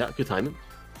order? Yeah, good timing.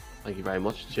 Thank you very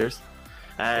much. Cheers.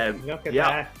 Look at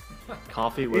that.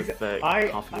 Coffee with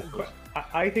coffee.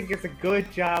 I think it's a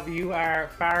good job. You are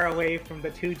far away from the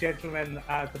two gentlemen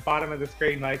at the bottom of the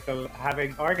screen, Michael,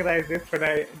 having organised this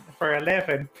for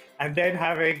 11 and then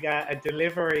having a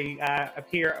delivery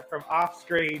appear from off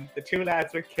screen, the two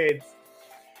lads with kids.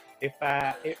 If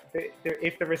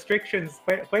the restrictions,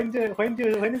 when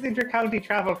is inter-county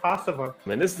travel possible? I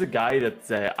mean, this is a guy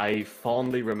that I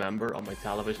fondly remember on my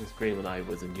television screen when I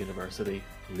was in university,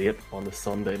 late on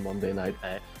the Monday night.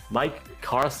 Mike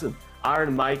Carson,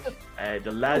 Iron Mike,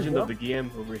 the legend of the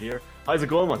game over here. How's it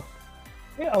going, man?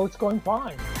 Yeah, it's going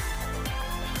fine.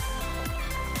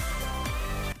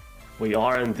 We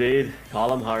are indeed.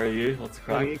 Colin, how are you? What's the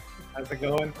crack? How's it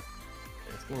going?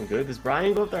 It's going good. Does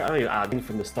Brian go up there? I mean, adding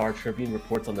from the Star Tribune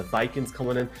reports on the Vikings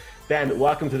coming in. Ben,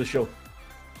 welcome to the show.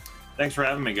 Thanks for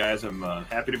having me, guys. I'm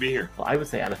happy to be here. Well, I would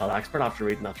say NFL expert after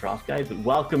reading that draft guide, but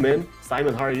welcome in.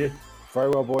 Simon, how are you? Very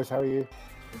well, boys. How are you?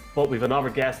 But we've another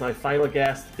guest now, final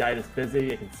guest. The guy that's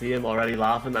busy. I can see him already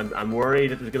laughing. I'm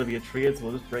worried that there's going to be a trade, so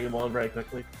we'll just bring him on very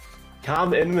quickly.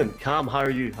 Cam Inman. Cam, how are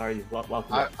you?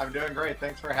 Welcome. I'm doing great.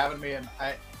 Thanks for having me. And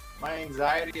my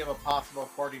anxiety of a possible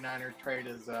 49er trade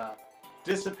is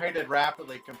dissipated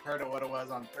rapidly compared to what it was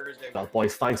on Thursday. Well,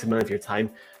 boys, thanks a million for your time.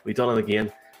 We've done it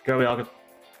again. Gary Ogden.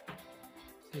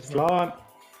 Slán.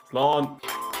 Slán.